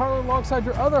 Tristan Harlan, alongside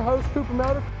your other host, Cooper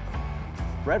Melder.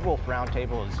 Red Wolf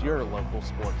Roundtable is your local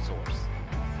sports source.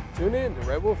 Tune in to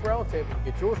Red Wolf Roundtable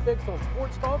to get your fix on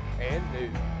sports talk and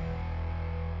news.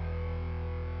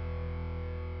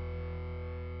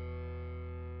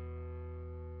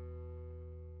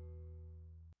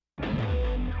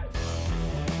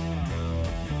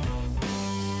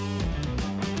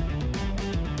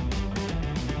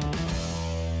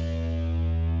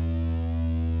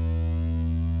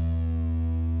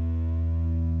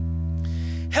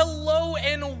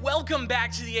 welcome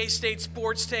back to the A-State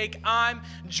Sports Take. I'm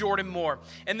Jordan Moore.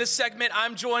 In this segment,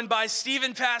 I'm joined by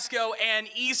Stephen Pasco and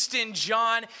Easton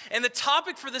John. And the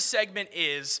topic for this segment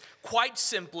is, quite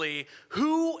simply,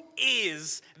 who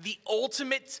is the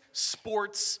ultimate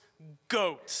sports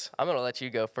GOAT? I'm going to let you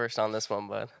go first on this one,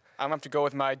 bud. I'm going to have to go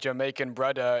with my Jamaican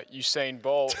brother, Usain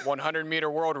Bolt, 100-meter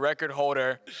world record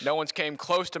holder. No one's came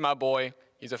close to my boy.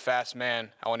 He's a fast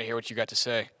man. I want to hear what you got to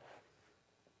say.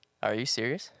 Are you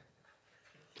serious?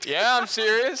 Yeah, I'm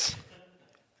serious.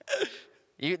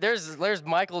 There's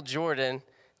Michael Jordan,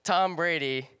 Tom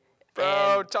Brady.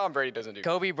 Bro, Tom Brady doesn't do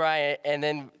Kobe Bryant,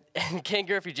 and Ken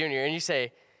Griffey Jr., and you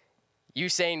say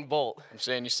Usain Bolt. I'm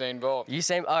saying Usain Bolt.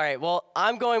 All right, well,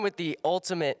 I'm going with the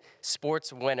ultimate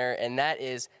sports winner, and that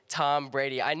is Tom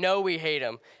Brady. I know we hate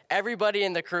him. Everybody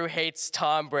in the crew hates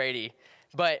Tom Brady.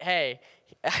 But, hey,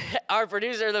 our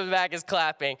producer in the back is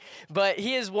clapping. But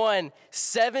he has won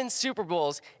 7 Super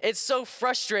Bowls. It's so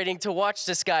frustrating to watch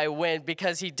this guy win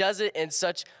because he does it in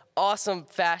such awesome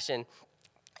fashion.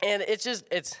 And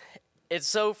it's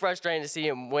so frustrating to see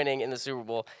him winning in the Super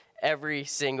Bowl every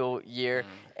single year.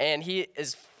 And he's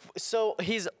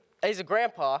a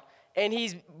grandpa, and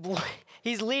he's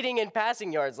leading in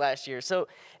passing yards last year. So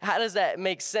how does that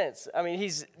make sense? I mean,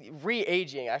 he's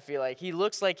re-aging, I feel like. He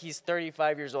looks like he's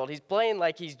 35 years old. He's playing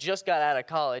like he's just got out of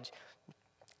college.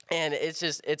 And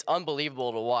it's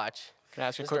unbelievable to watch. Can I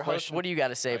ask you a Mr. quick Host, question? what do you got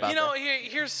to say about that?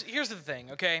 Here's the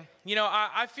thing, okay?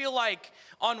 I feel like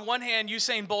on one hand,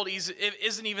 Usain Bolt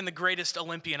isn't even the greatest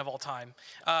Olympian of all time.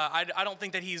 I don't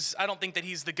think that he's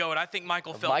the GOAT. I think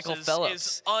Michael Phelps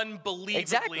is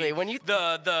unbelievably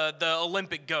the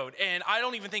Olympic GOAT, and I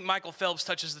don't even think Michael Phelps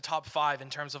touches the top 5 in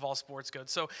terms of all sports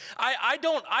GOATs. So I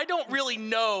don't really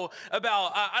know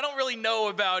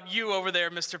about you over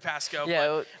there, Mr. Pasco.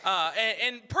 Yeah. But,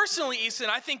 and personally, Easton,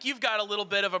 I think you've got a little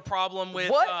bit of a problem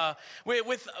with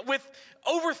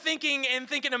overthinking and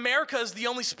thinking America is the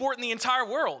only sport in the entire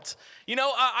world.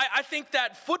 I think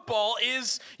that football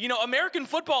is, American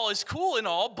football is cool and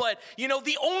all, but,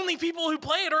 the only people who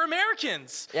play it are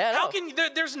Americans. Yeah, How can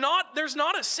there's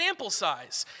not a sample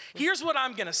size. Here's what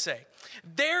I'm going to say.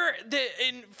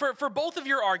 For both of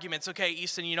your arguments, okay,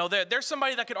 Easton, there's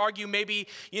somebody that could argue maybe,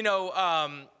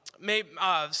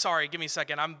 sorry, give me a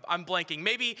second. I'm blanking.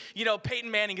 Maybe, Peyton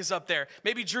Manning is up there.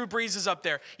 Maybe Drew Brees is up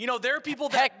there. There are people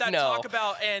that talk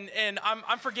about, and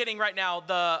I'm forgetting right now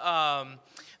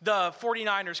the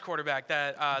 49ers quarterback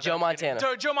Joe Montana.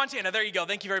 Joe Montana, there you go.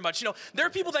 Thank you very much. There are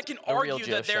people that can argue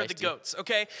that they're the GOATs,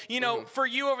 okay? For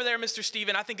you over there, Mr.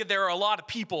 Steven, I think that there are a lot of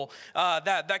people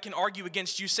that can argue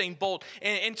against Usain Bolt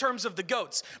in terms of the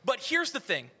GOATs. But here's the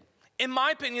thing. In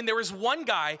my opinion, there is one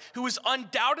guy who is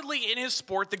undoubtedly in his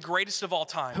sport the greatest of all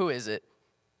time. Who is it?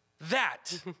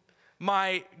 That,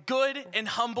 my good and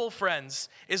humble friends,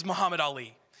 is Muhammad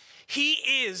Ali.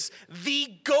 He is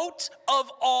the GOAT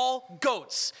of all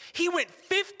GOATs. He went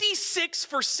 56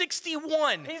 for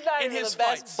 61 He's not in even his the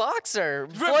fights. best boxer.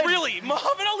 Really?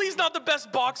 Muhammad Ali's not the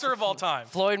best boxer of all time.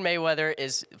 Floyd Mayweather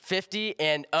is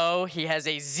 50-0. He has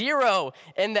a 0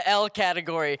 in the L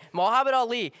category. Muhammad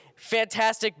Ali,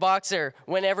 fantastic boxer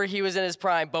whenever he was in his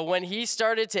prime, but when he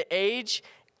started to age,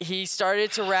 he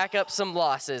started to rack up some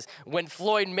losses. When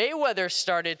Floyd Mayweather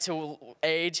started to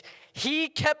age, he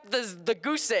kept the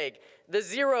goose egg, the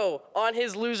 0 on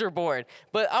his loser board.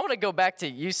 But I want to go back to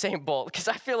Usain Bolt because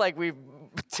I feel like we've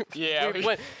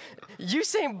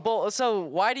Usain Bolt. So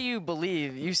why do you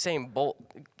believe Usain Bolt?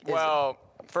 Well,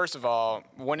 first of all,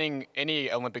 winning any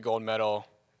Olympic gold medal,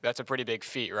 that's a pretty big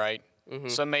feat, right?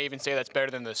 Some may even say that's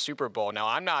better than the Super Bowl. Now,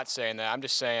 I'm not saying that. I'm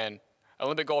just saying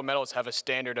Olympic gold medals have a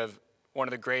standard of one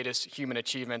of the greatest human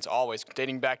achievements always,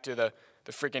 dating back to the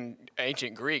freaking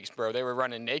ancient Greeks, bro. They were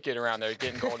running naked around there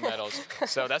getting gold medals.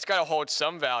 So that's got to hold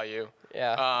some value.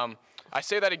 Yeah. I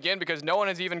say that again because no one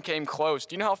has even came close.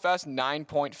 Do you know how fast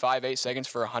 9.58 seconds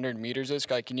for 100 meters is?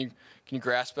 Can you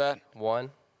grasp that? 1,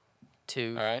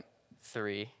 2, all right,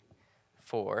 3,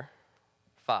 4,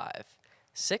 5,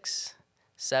 6,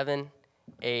 7,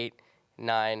 8,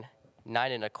 9,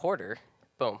 9.25.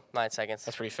 Boom, 9 seconds.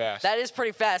 That's pretty fast. That is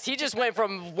pretty fast. He just went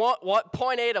from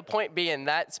point A to point B in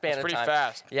that span of time. That's pretty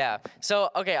fast. Yeah. So,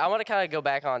 okay, I want to kind of go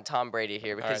back on Tom Brady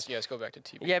here because. All right, yeah, let's go back to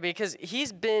TV. Yeah, because he's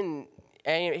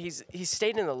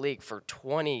stayed in the league for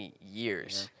 20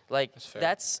 years. Yeah, like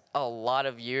that's a lot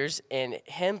of years, and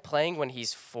him playing when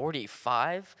he's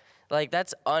 45, like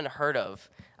that's unheard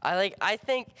of. I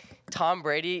think Tom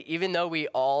Brady, even though we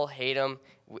all hate him,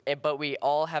 but we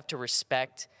all have to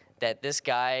respect that this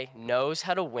guy knows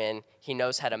how to win, he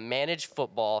knows how to manage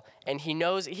football, and he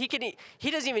knows he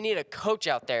doesn't even need a coach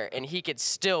out there, and he could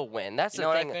still win. That's the thing.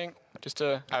 What I think?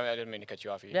 I didn't mean to cut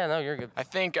you off. Yeah, no, you're good.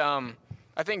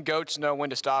 I think goats know when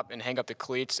to stop and hang up the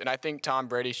cleats, and I think Tom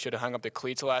Brady should have hung up the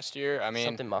cleats last year. I mean,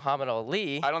 something Muhammad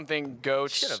Ali. I don't think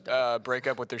goats break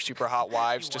up with their super hot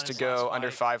wives just to go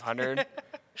under 500,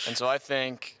 and so I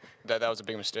think that was a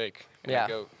big mistake.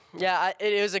 Yeah. Yeah,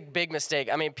 it was a big mistake.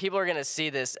 I mean, people are gonna see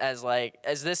this as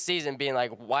this season being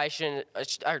like, why shouldn't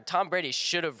Tom Brady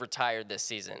should have retired this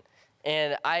season,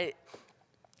 and I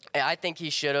think he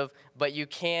should have, but you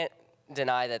can't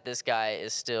deny that this guy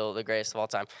is still the greatest of all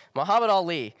time. Muhammad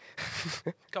Ali.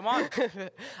 Come on.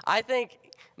 I think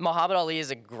Muhammad Ali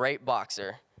is a great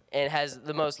boxer and has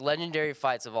the most legendary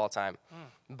fights of all time,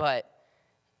 but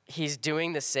he's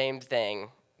doing the same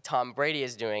thing Tom Brady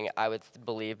is doing, I would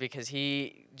believe, because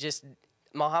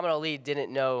Muhammad Ali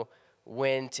didn't know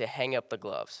when to hang up the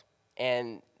gloves.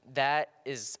 And that's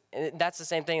the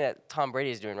same thing that Tom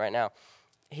Brady is doing right now.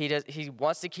 He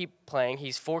wants to keep playing.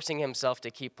 He's forcing himself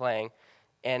to keep playing.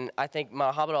 And I think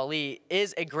Muhammad Ali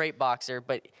is a great boxer,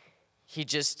 but he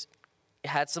just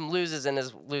had some loses in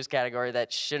his lose category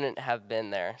that shouldn't have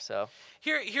been there. So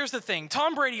here's the thing.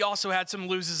 Tom Brady also had some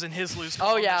loses in his lose.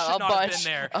 Oh yeah, that should not have been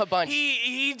there. A bunch.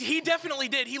 He definitely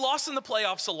did. He lost in the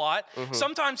playoffs a lot.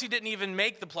 Sometimes he didn't even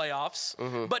make the playoffs.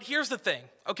 But here's the thing.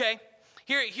 Okay,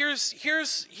 here's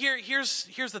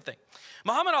the thing.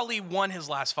 Muhammad Ali won his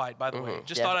last fight, by the way.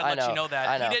 Just thought I'd let you know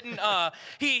that. I know.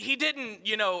 He didn't,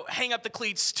 hang up the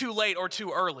cleats too late or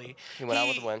too early. He went out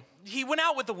with the win. He went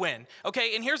out with the win.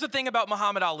 Okay, and here's the thing about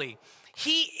Muhammad Ali.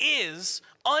 He is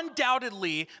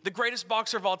undoubtedly the greatest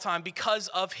boxer of all time because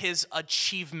of his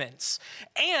achievements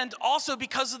and also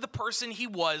because of the person he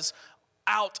was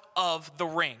out of the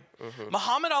ring.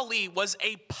 Muhammad Ali was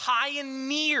a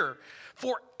pioneer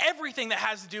for everything that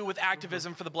has to do with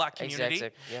activism for the black community.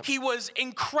 Exactly. Yep. He was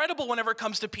incredible whenever it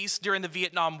comes to peace during the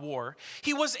Vietnam War.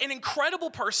 He was an incredible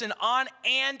person on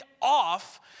and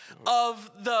off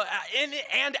of in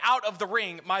and out of the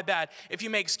ring, my bad, if you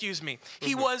may excuse me.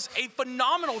 He was a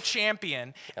phenomenal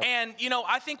champion. And,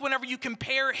 I think whenever you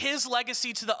compare his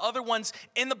legacy to the other ones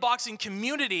in the boxing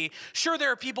community, sure,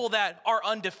 there are people that are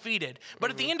undefeated.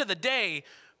 But at the end of the day,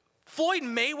 Floyd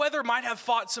Mayweather might have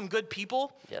fought some good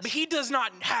people, but he does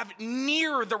not have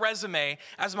near the resume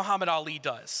as Muhammad Ali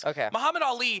does. Okay. Muhammad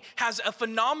Ali has a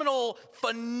phenomenal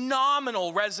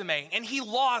resume, and he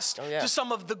lost to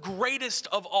some of the greatest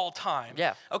of all time.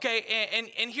 Yeah. Okay,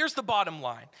 and here's the bottom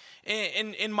line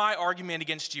in my argument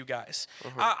against you guys.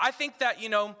 I think that,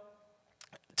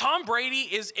 Tom Brady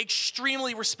is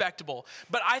extremely respectable,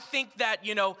 but I think that,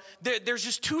 there's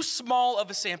just too small of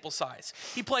a sample size.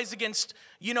 He plays against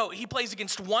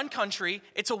one country.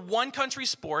 It's a one-country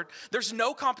sport. There's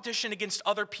no competition against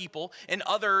other people in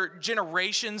other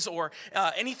generations or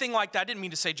anything like that. I didn't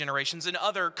mean to say generations. In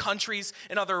other countries,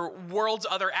 in other worlds,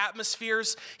 other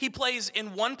atmospheres. He plays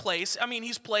in one place. I mean,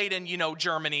 he's played in,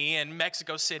 Germany and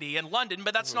Mexico City and London,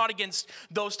 but that's not against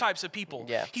those types of people.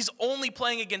 Yeah. He's only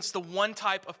playing against the one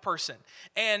type of person.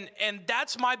 And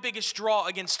that's my biggest draw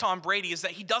against Tom Brady, is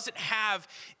that he doesn't have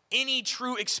any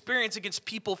true experience against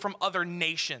people from other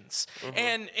nations.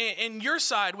 And in your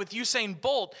side with Usain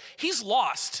Bolt, he's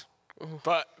lost.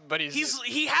 But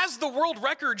he has the world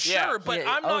record, sure, but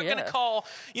I'm not going to call,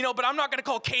 but I'm not going to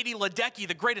call Katie Ledecky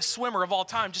the greatest swimmer of all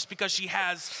time just because she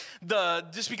has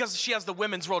the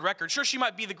women's world record. Sure, she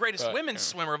might be the greatest women's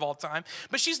swimmer of all time,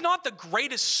 but she's not the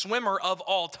greatest swimmer of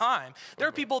all time. There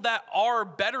are people that are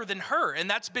better than her, and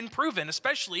that's been proven,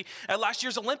 especially at last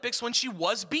year's Olympics when she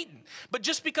was beaten. But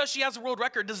just because she has a world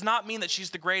record does not mean that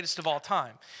she's the greatest of all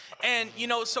time. And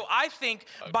so I think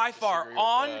by far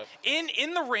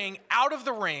in the ring, out of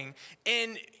the ring,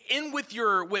 in with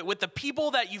the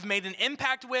people that you've made an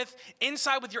impact with,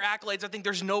 inside with your accolades, I think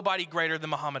there's nobody greater than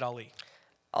Muhammad Ali.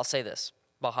 I'll say this.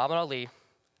 Muhammad Ali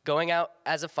going out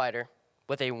as a fighter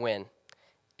with a win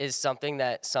is something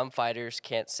that some fighters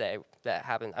can't say that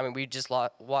happened. I mean, we just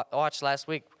watched last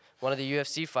week one of the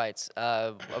UFC fights.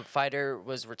 A fighter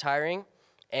was retiring,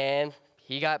 and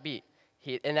he got beat.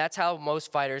 And that's how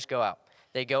most fighters go out.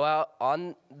 They go out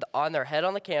on their head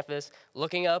on the canvas,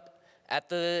 looking up at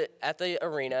the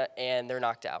arena, and they're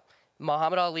knocked out.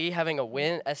 Muhammad Ali having a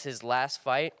win as his last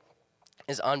fight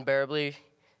is unbearably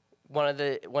one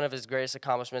of his greatest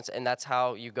accomplishments, and that's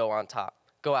how you go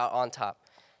out on top.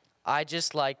 I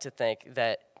just like to think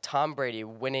that Tom Brady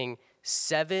winning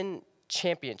 7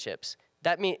 championships,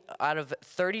 that means out of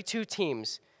 32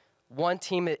 teams, 1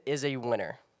 team is a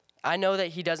winner. I know that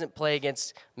he doesn't play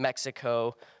against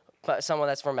Mexico, but someone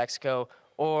that's from Mexico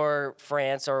or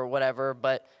France or whatever,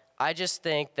 but I just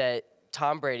think that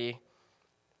Tom Brady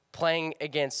playing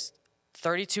against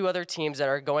 32 other teams that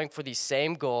are going for the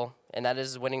same goal, and that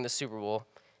is winning the Super Bowl,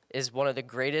 is one of the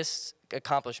greatest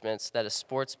accomplishments that a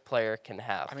sports player can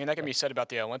have. I mean, that can be said about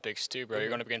the Olympics too, bro. You're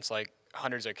going up against like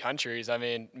hundreds of countries. I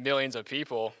mean, millions of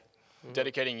people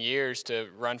dedicating years to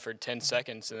run for 10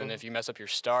 seconds. And then if you mess up your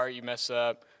start, you mess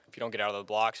up. If you don't get out of the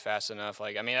blocks fast enough.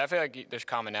 Like, I mean, I feel like there's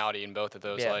commonality in both of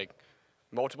those. Yeah. Like,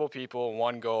 multiple people,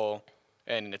 one goal,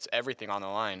 and it's everything on the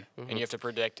line. And you have to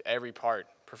perfect every part.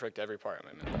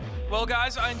 Well,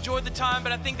 guys, I enjoyed the time,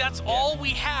 but I think that's all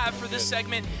we have for this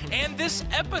segment and this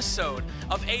episode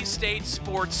of A-State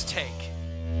Sports Take.